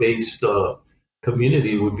faith-based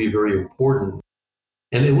community would be very important.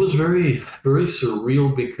 And it was very, very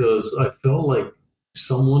surreal because I felt like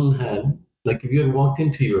someone had, like if you had walked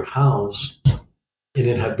into your house and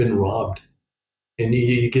it had been robbed. And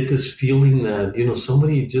you get this feeling that,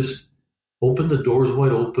 somebody just opened the doors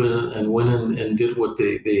wide open and went in and did what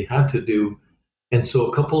they had to do. And so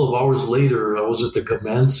a couple of hours later, I was at the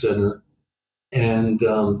command center and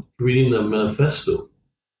reading the manifesto.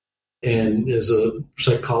 And as a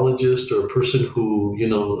psychologist or a person who,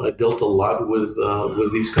 I dealt a lot with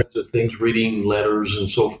these kinds of things, reading letters and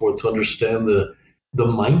so forth to understand the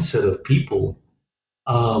mindset of people,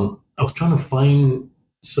 I was trying to find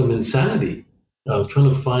some insanity. I was trying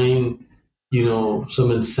to find,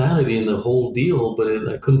 some insanity in the whole deal, but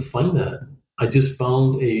I couldn't find that. I just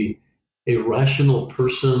found a rational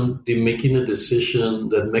person making a decision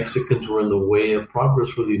that Mexicans were in the way of progress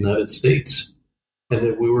for the United States, and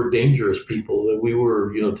that we were dangerous people, that we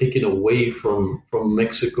were, taken away from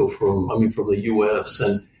Mexico, from the U.S.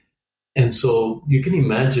 And so you can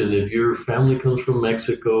imagine if your family comes from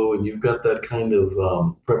Mexico and you've got that kind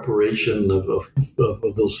of preparation of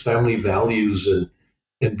those family values and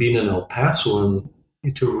being in El Paso,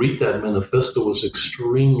 and to read that manifesto was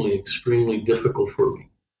extremely, extremely difficult for me.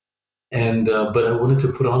 And but I wanted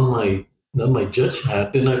to put on my judge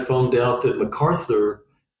hat. Then I found out that MacArthur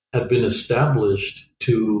had been established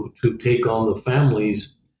to take on the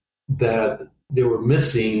families that they were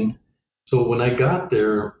missing. So when I got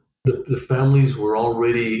there, the families were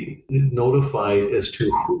already notified as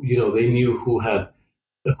to who, they knew who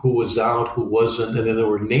was out, who wasn't, and then there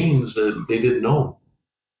were names that they didn't know.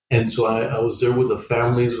 And so I was there with the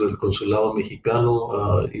families, with Consulado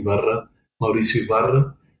Mexicano, Ibarra, Mauricio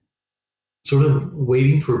Ibarra, sort of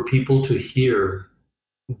waiting for people to hear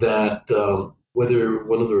that whether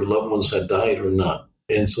one of their loved ones had died or not.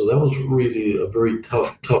 And so that was really a very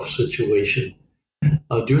tough situation.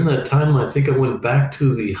 During that time, I think I went back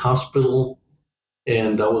to the hospital,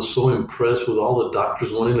 and I was so impressed with all the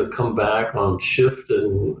doctors wanting to come back on shift,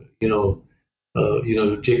 and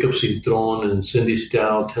Jacob Cintron and Cindy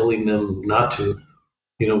Stow telling them not to.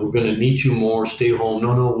 We're going to need you more. Stay home.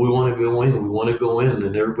 No, we want to go in. We want to go in,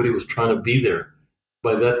 and everybody was trying to be there.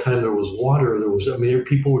 By that time, there was water.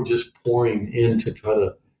 People were just pouring in to try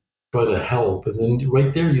to help, and then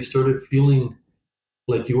right there, you started feeling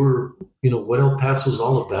like you were, what El Paso is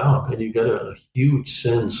all about. And you got a huge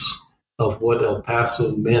sense of what El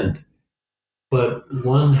Paso meant. But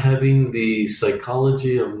one, having the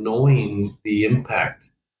psychology of knowing the impact.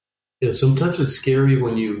 Sometimes it's scary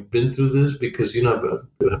when you've been through this because,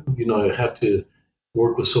 I had to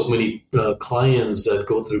work with so many clients that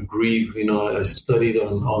go through grief. I studied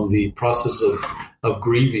on the process of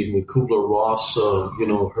grieving with Kubler-Ross,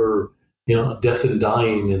 her, death and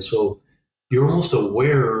dying. And so you're almost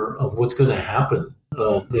aware of what's going to happen.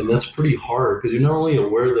 And that's pretty hard because you're not only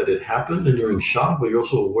aware that it happened and you're in shock, but you're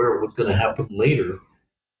also aware of what's going to happen later.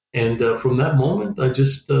 And from that moment, I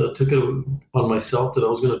just took it upon myself that I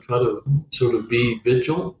was going to try to sort of be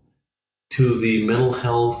vigilant to the mental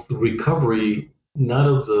health recovery, not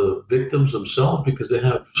of the victims themselves, because they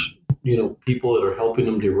have, people that are helping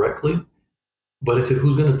them directly. But I said,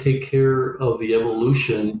 who's going to take care of the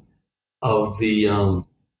evolution of the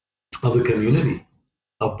community,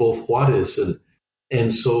 of both Juarez?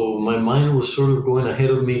 And so my mind was sort of going ahead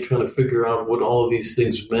of me, trying to figure out what all of these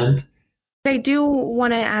things meant. I do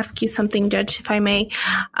want to ask you something, Judge, if I may.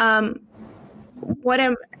 I'm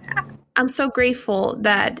so grateful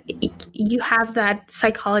that you have that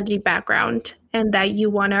psychology background and that you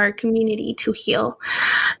want our community to heal.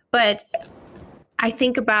 But I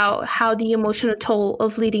think about how the emotional toll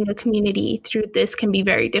of leading a community through this can be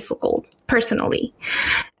very difficult personally.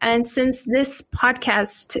 And since this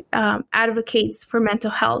podcast advocates for mental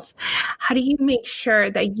health, how do you make sure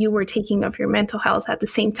that you were taking of your mental health at the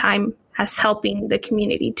same time as helping the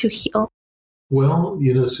community to heal? Well,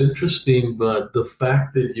 it's interesting, but the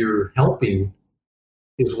fact that you're helping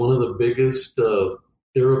is one of the biggest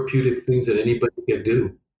therapeutic things that anybody can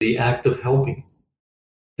do. The act of helping.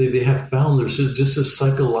 They have found there's just a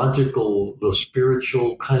psychological, a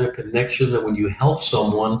spiritual kind of connection that when you help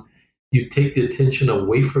someone, you take the attention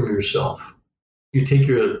away from yourself. You take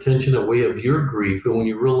your attention away of your grief. And when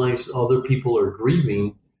you realize other people are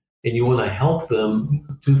grieving and you want to help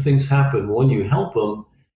them, two things happen. One, you help them,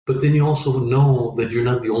 but then you also know that you're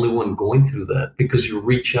not the only one going through that, because you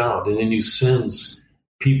reach out and then you sense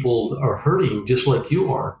people are hurting just like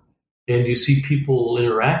you are. And you see people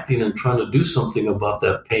interacting and trying to do something about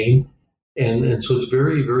that pain. And so it's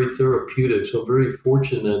very, very therapeutic. So very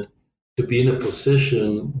fortunate to be in a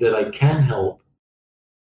position that I can help.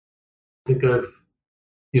 I think I've,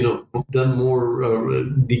 done more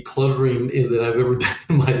decluttering than I've ever done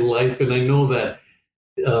in my life. And I know that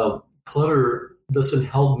clutter doesn't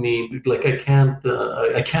help me. Like I can't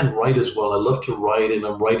write as well. I love to write, and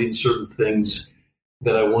I'm writing certain things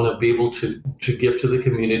that I want to be able to give to the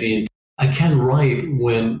community. And I can't write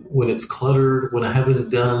when it's cluttered, when I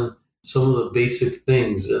haven't done some of the basic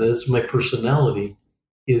things. And it's my personality,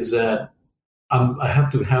 is that I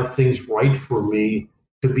have to have things right for me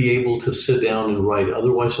to be able to sit down and write.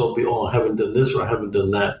 Otherwise I'll be, I haven't done this or I haven't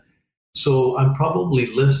done that. So I'm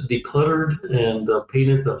probably less decluttered and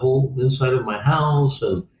painted the whole inside of my house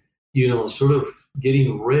and, sort of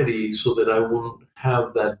getting ready so that I won't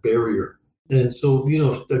have that barrier. And so,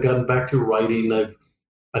 I've gotten back to writing.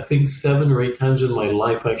 I think 7 or 8 times in my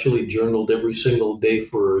life, I actually journaled every single day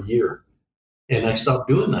for a year. And I stopped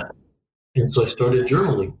doing that. And so I started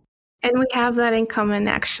journaling. And we have that in common,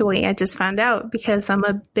 actually. I just found out, because I'm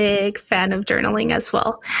a big fan of journaling as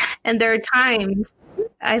well. And there are times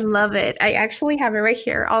I love it. I actually have it right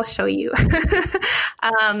here. I'll show you.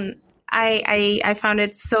 I found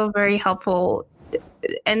it so very helpful.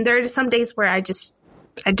 And there are some days where I just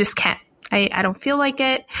can't. I don't feel like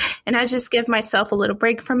it. And I just give myself a little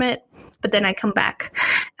break from it. But then I come back.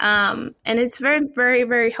 And it's very, very,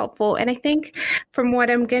 very helpful. And I think from what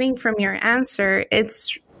I'm getting from your answer,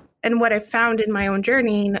 and what I found in my own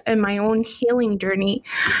journey, in my own healing journey,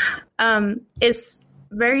 it's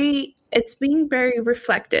being very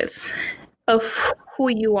reflective of who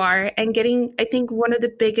you are, and getting, I think one of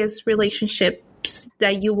the biggest relationships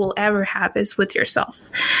that you will ever have is with yourself.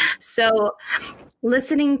 So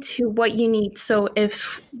listening to what you need. So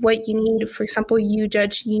if what you need, for example, you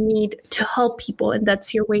need to help people, and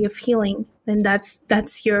that's your way of healing, then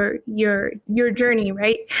that's your journey,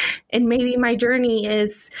 right? And maybe my journey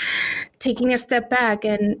is taking a step back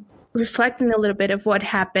and reflecting a little bit of what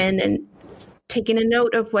happened, and taking a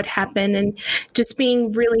note of what happened, and just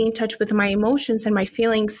being really in touch with my emotions and my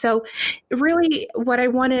feelings. So really what I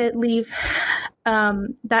want to leave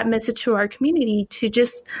that message to our community, to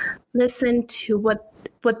just listen to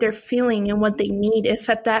what they're feeling and what they need. If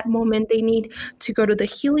at that moment they need to go to the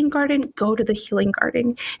healing garden, go to the healing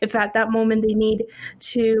garden. If at that moment they need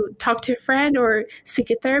to talk to a friend or seek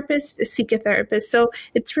a therapist, seek a therapist. So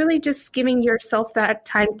it's really just giving yourself that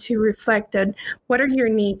time to reflect on what are your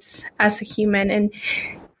needs as a human, and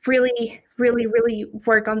really, really, really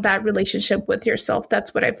work on that relationship with yourself.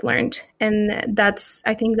 That's what I've learned. And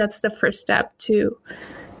I think that's the first step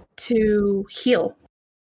to heal.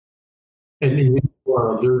 And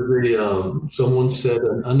someone said,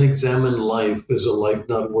 an unexamined life is a life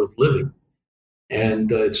not worth living.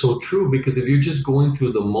 And it's so true, because if you're just going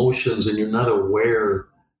through the motions and you're not aware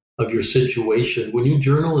of your situation, when you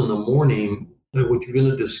journal in the morning, what you're going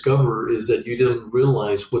to discover is that you didn't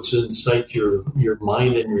realize what's inside your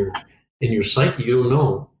mind and your psyche. You don't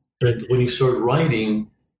know. And when you start writing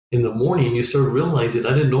in the morning, you start realizing,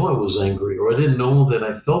 I didn't know I was angry, or I didn't know that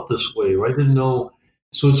I felt this way, or I didn't know.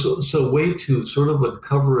 So it's a way to sort of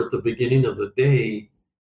uncover at the beginning of the day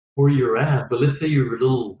where you're at. But let's say you're a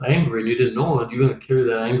little angry and you didn't know it, you're going to carry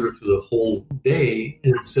that anger through the whole day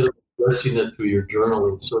instead of addressing it through your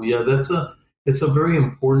journaling. So yeah, it's a very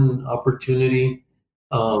important opportunity.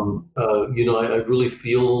 I really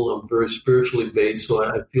feel I'm very spiritually based, so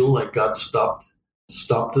I feel like God stopped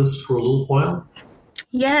us for a little while.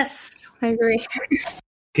 Yes, I agree.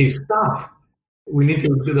 Okay, stop. We need to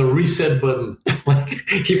do the reset button. Like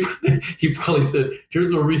he probably said,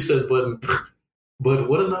 here's a reset button. But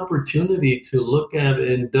what an opportunity to look at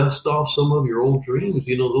and dust off some of your old dreams.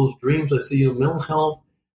 Those dreams, I say, mental health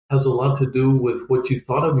has a lot to do with what you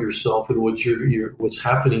thought of yourself and what's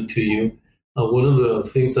happening to you. One of the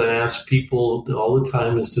things I ask people all the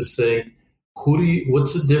time is to say,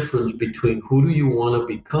 what's the difference between who do you want to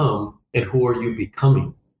become and who are you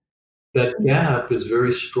becoming? That gap is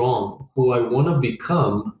very strong. Who I want to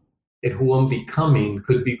become and who I'm becoming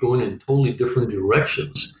could be going in totally different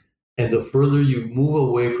directions. And the further you move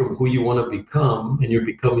away from who you want to become and you're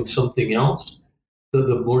becoming something else,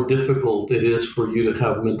 the more difficult it is for you to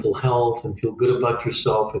have mental health and feel good about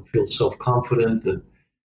yourself and feel self-confident.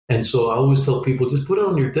 And so I always tell people, just put it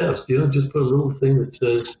on your desk, just put a little thing that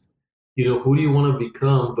says, who do you want to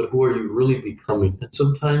become, but who are you really becoming? And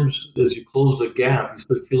sometimes as you close the gap, you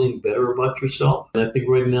start feeling better about yourself. And I think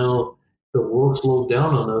right now the world slowed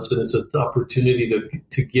down on us, and it's an opportunity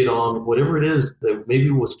to get on whatever it is that maybe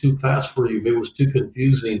was too fast for you, maybe it was too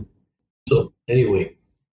confusing. So anyway,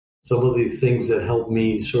 some of the things that helped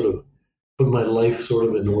me sort of put my life sort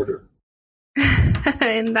of in order.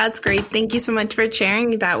 And that's great. Thank you so much for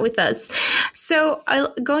sharing that with us. So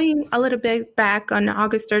going a little bit back on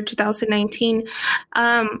August 3rd, 2019,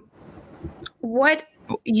 what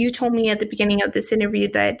you told me at the beginning of this interview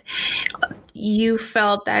that you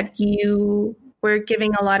felt that you were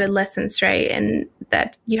giving a lot of lessons, right? And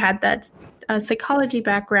that you had that psychology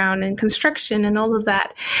background and construction and all of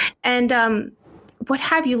that. And what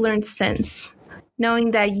have you learned since,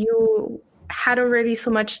 knowing that you had already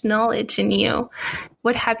so much knowledge in you?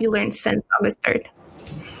 What have you learned since August 3rd?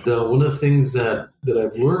 One of the things that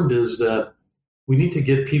I've learned is that we need to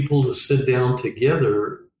get people to sit down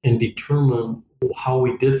together and determine how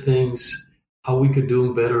we did things, how we could do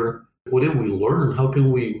them better. What did we learn? How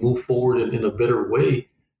can we move forward in a better way?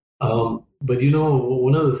 But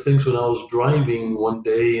one of the things when I was driving one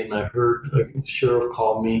day and I heard a sheriff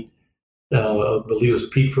call me, I believe it was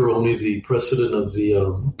Pete Ferroni, the president of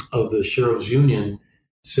the Sheriff's Union,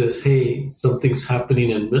 says, "Hey, something's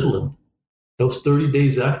happening in Midland." That was 30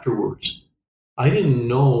 days afterwards. I didn't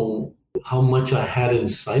know how much I had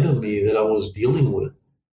inside of me that I was dealing with.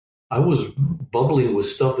 I was bubbling with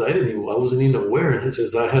stuff that I wasn't even aware. And it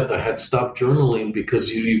says I had stopped journaling because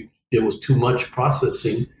it was too much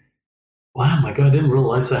processing. Wow, my God, I didn't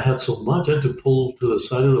realize I had so much. I had to pull to the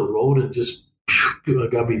side of the road and just I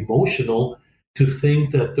got emotional to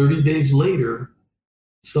think that 30 days later,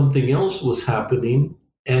 something else was happening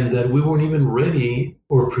and that we weren't even ready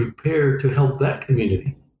or prepared to help that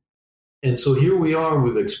community. And so here we are,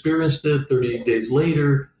 we've experienced it 30 days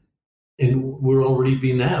later, and we're already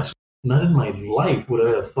being asked. Not in my life would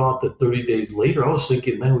I have thought that 30 days later, I was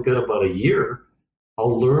thinking, man, we got about a year.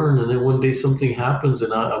 I'll learn, and then one day something happens,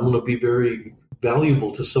 and I'm going to be very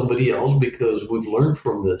valuable to somebody else because we've learned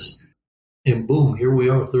from this. And boom, here we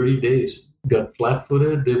are, 30 days. Got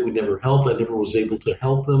flat-footed, we never helped. I never was able to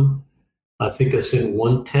help them. I think I sent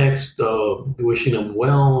one text wishing them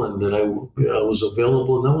well and that I was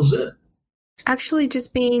available, and that was it. Actually,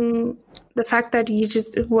 just being the fact that you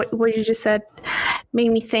just, what you just said made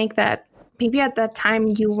me think that maybe at that time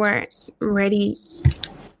you weren't ready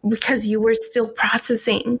because you were still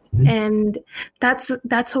processing, and that's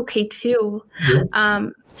okay too. Yeah.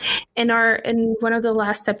 In one of the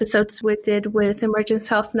last episodes we did with Emergence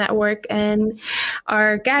Health Network, and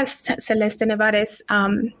our guest Celeste Nevares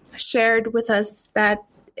shared with us that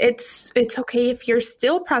it's okay if you're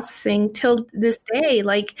still processing till this day.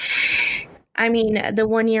 Like, I mean, the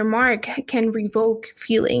 1 year mark can revoke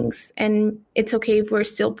feelings, and it's okay if we're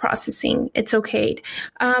still processing. It's okay.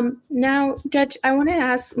 Now, Judge, I want to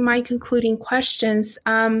ask my concluding questions.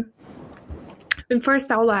 And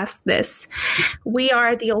first, I'll ask this. We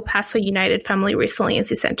are the El Paso United Family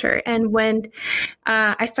Resiliency Center. And when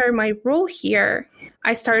I started my role here,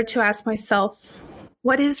 I started to ask myself,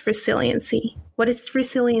 what is resiliency? What is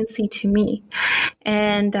resiliency to me?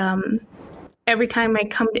 And every time I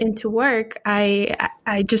come into work, I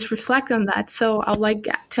just reflect on that. So I'd like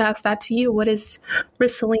to ask that to you. What is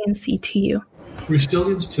resiliency to you?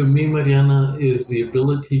 Resilience to me, Mariana, is the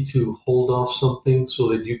ability to hold off something so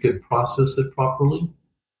that you can process it properly.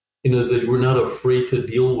 And is that we're not afraid to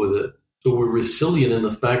deal with it. So we're resilient in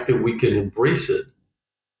the fact that we can embrace it.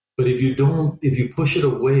 But if you push it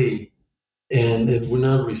away and we're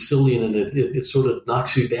not resilient and it sort of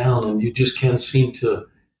knocks you down and you just can't seem to.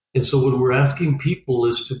 And so what we're asking people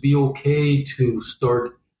is to be okay to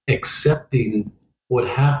start accepting what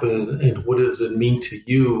happened and what does it mean to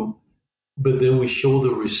you. But then we show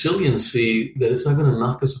the resiliency that it's not going to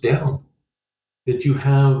knock us down, that you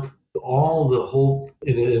have all the hope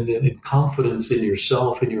and confidence in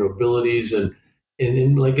yourself and your abilities. And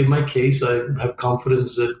in, like in my case, I have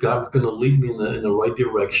confidence that God's going to lead me in the right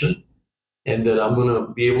direction and that I'm going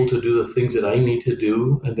to be able to do the things that I need to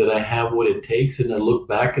do and that I have what it takes. And I look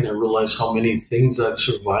back and I realize how many things I've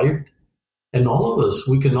survived. And all of us,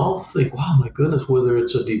 we can all think, wow, my goodness, whether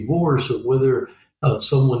it's a divorce or whether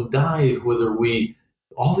someone died,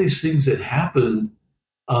 all these things that happen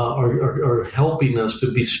are helping us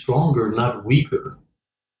to be stronger, not weaker.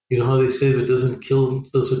 You know how they say if it doesn't kill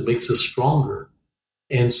us, it makes us stronger.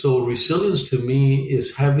 And so resilience to me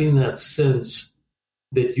is having that sense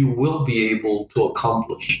that you will be able to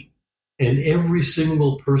accomplish. And every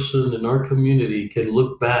single person in our community can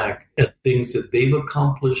look back at things that they've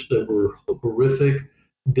accomplished that were horrific,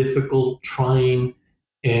 difficult, trying,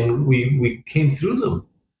 and we came through them.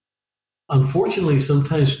 Unfortunately,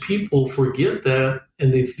 sometimes people forget that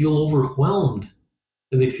and they feel overwhelmed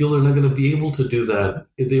and they feel they're not going to be able to do that.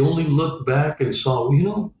 If they only look back and saw,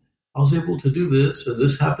 well, I was able to do this and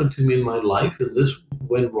this happened to me in my life and this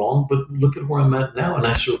went wrong, but look at where I'm at now and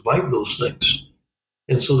I survived those things.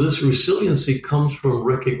 And so this resiliency comes from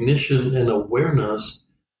recognition and awareness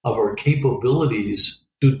of our capabilities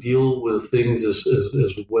to deal with things as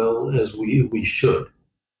well as we should.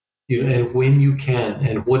 And when you can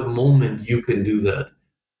and what moment you can do that.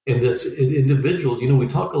 And that's individual. We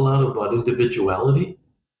talk a lot about individuality,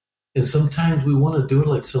 and sometimes we want to do it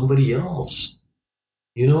like somebody else.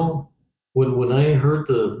 When I heard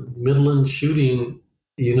the Midland shooting,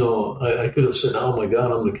 I could have said, oh my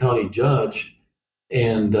God, I'm the county judge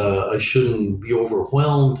and I shouldn't be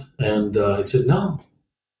overwhelmed. And I said, no,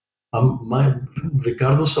 my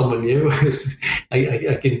Ricardo Samaniego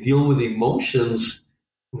I can deal with emotions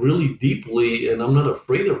really deeply and I'm not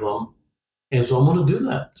afraid of them. And so I'm going to do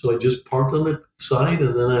that. So I just parked on the side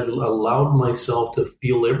and then I allowed myself to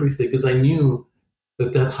feel everything because I knew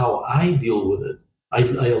that that's how I deal with it.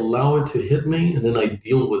 I allow it to hit me and then I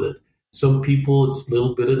deal with it. Some people, it's a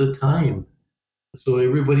little bit at a time. So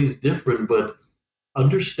everybody's different, but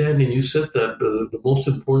understanding, you said that the most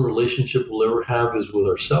important relationship we'll ever have is with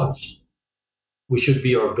ourselves. We should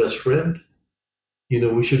be our best friend.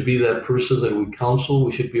 We should be that person that we counsel.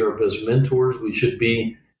 We should be our best mentors. We should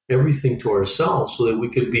be everything to ourselves so that we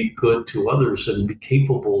can be good to others and be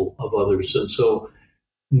capable of others. And so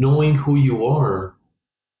knowing who you are,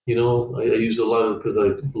 I use a lot of, because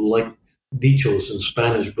I like dichos in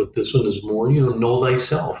Spanish, but this one is more, know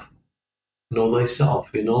thyself. Know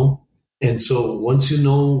thyself, And so once you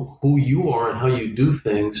know who you are and how you do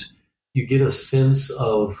things, you get a sense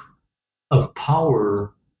of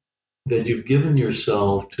power that you've given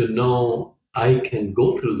yourself to know I can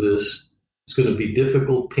go through this. It's going to be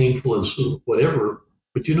difficult, painful, and so whatever.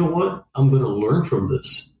 But you know what? I'm going to learn from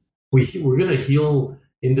this. We're going to heal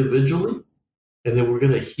individually, and then we're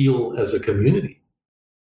going to heal as a community.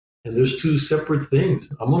 And there's two separate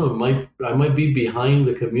things. I might be behind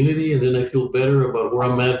the community, and then I feel better about where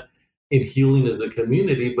I'm at in healing as a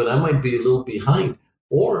community, but I might be a little behind.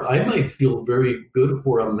 Or I might feel very good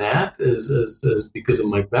where I'm at as because of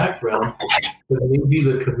my background, but maybe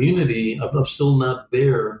the community, I'm still not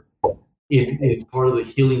there in part of the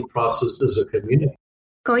healing process as a community.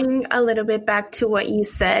 Going a little bit back to what you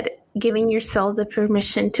said, giving yourself the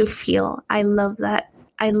permission to feel. I love that.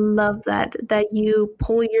 I love that you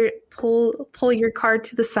pull your card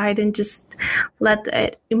to the side and just let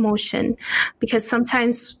that emotion, because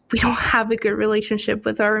sometimes we don't have a good relationship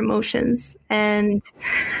with our emotions and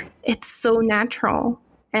it's so natural.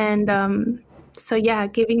 And so yeah,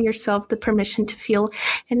 giving yourself the permission to feel.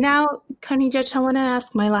 And now, County Judge, I want to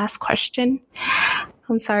ask my last question.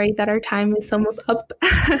 I'm sorry that our time is almost up.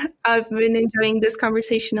 I've been enjoying this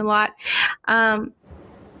conversation a lot.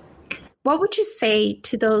 What would you say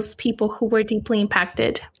to those people who were deeply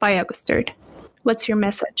impacted by August 3rd? What's your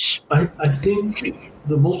message? I think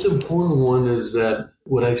the most important one is that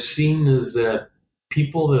what I've seen is that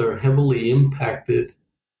people that are heavily impacted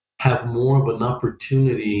have more of an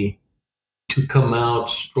opportunity to come out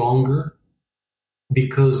stronger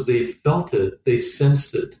because they felt it, they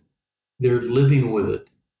sensed it, they're living with it.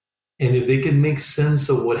 And if they can make sense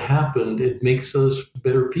of what happened, it makes us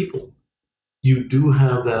better people. You do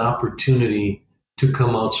have that opportunity to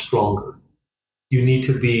come out stronger. You need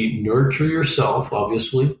to nurture yourself,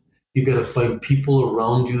 obviously. You got to find people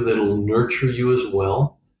around you that will nurture you as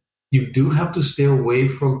well. You do have to stay away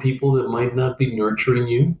from people that might not be nurturing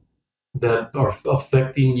you, that are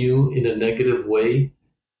affecting you in a negative way.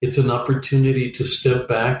 It's an opportunity to step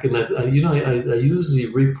back. And I use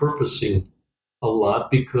the repurposing a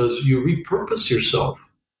lot because you repurpose yourself.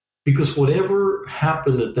 Because whatever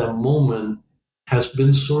happened at that moment has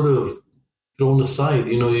been sort of thrown aside.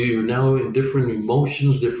 You're now in different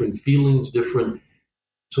emotions, different feelings,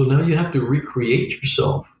 so now you have to recreate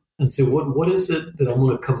yourself and say, what is it that I'm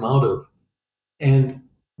going to come out of? And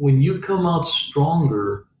when you come out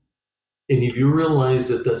stronger, and if you realize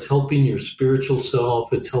that that's helping your spiritual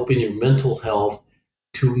self, it's helping your mental health,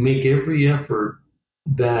 to make every effort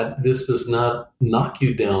that this does not knock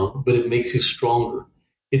you down, but it makes you stronger.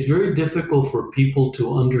 It's very difficult for people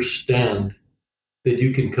to understand that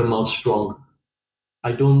you can come out stronger.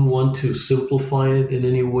 I don't want to simplify it in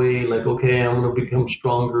any way, like, okay, I'm going to become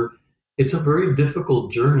stronger. It's a very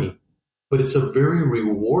difficult journey, but it's a very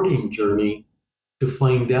rewarding journey to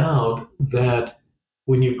find out that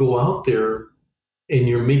when you go out there and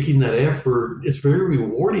you're making that effort, it's very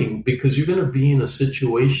rewarding because you're going to be in a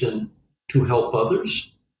situation to help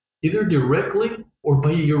others, either directly or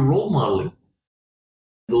by your role modeling.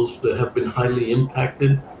 Those that have been highly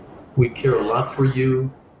impacted, we care a lot for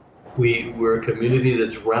you. We're a community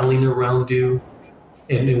that's rallying around you,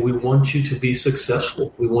 and we want you to be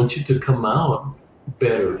successful. We want you to come out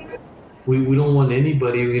better. We don't want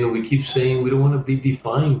anybody, we keep saying we don't want to be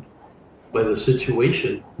defined by the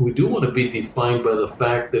situation. We do want to be defined by the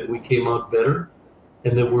fact that we came out better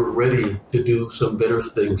and that we're ready to do some better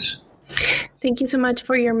things. Thank you so much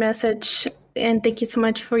for your message, and thank you so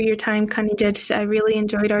much for your time, Connie Judge. I really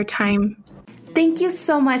enjoyed our time. Thank you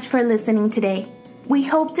so much for listening today. We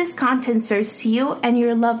hope this content serves you and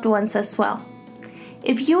your loved ones as well.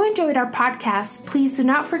 If you enjoyed our podcast, please do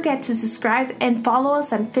not forget to subscribe and follow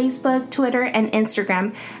us on Facebook, Twitter, and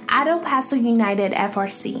Instagram at El Paso United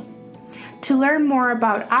FRC to learn more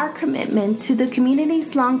about our commitment to the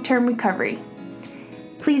community's long-term recovery.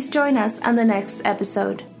 Please join us on the next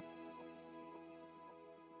episode.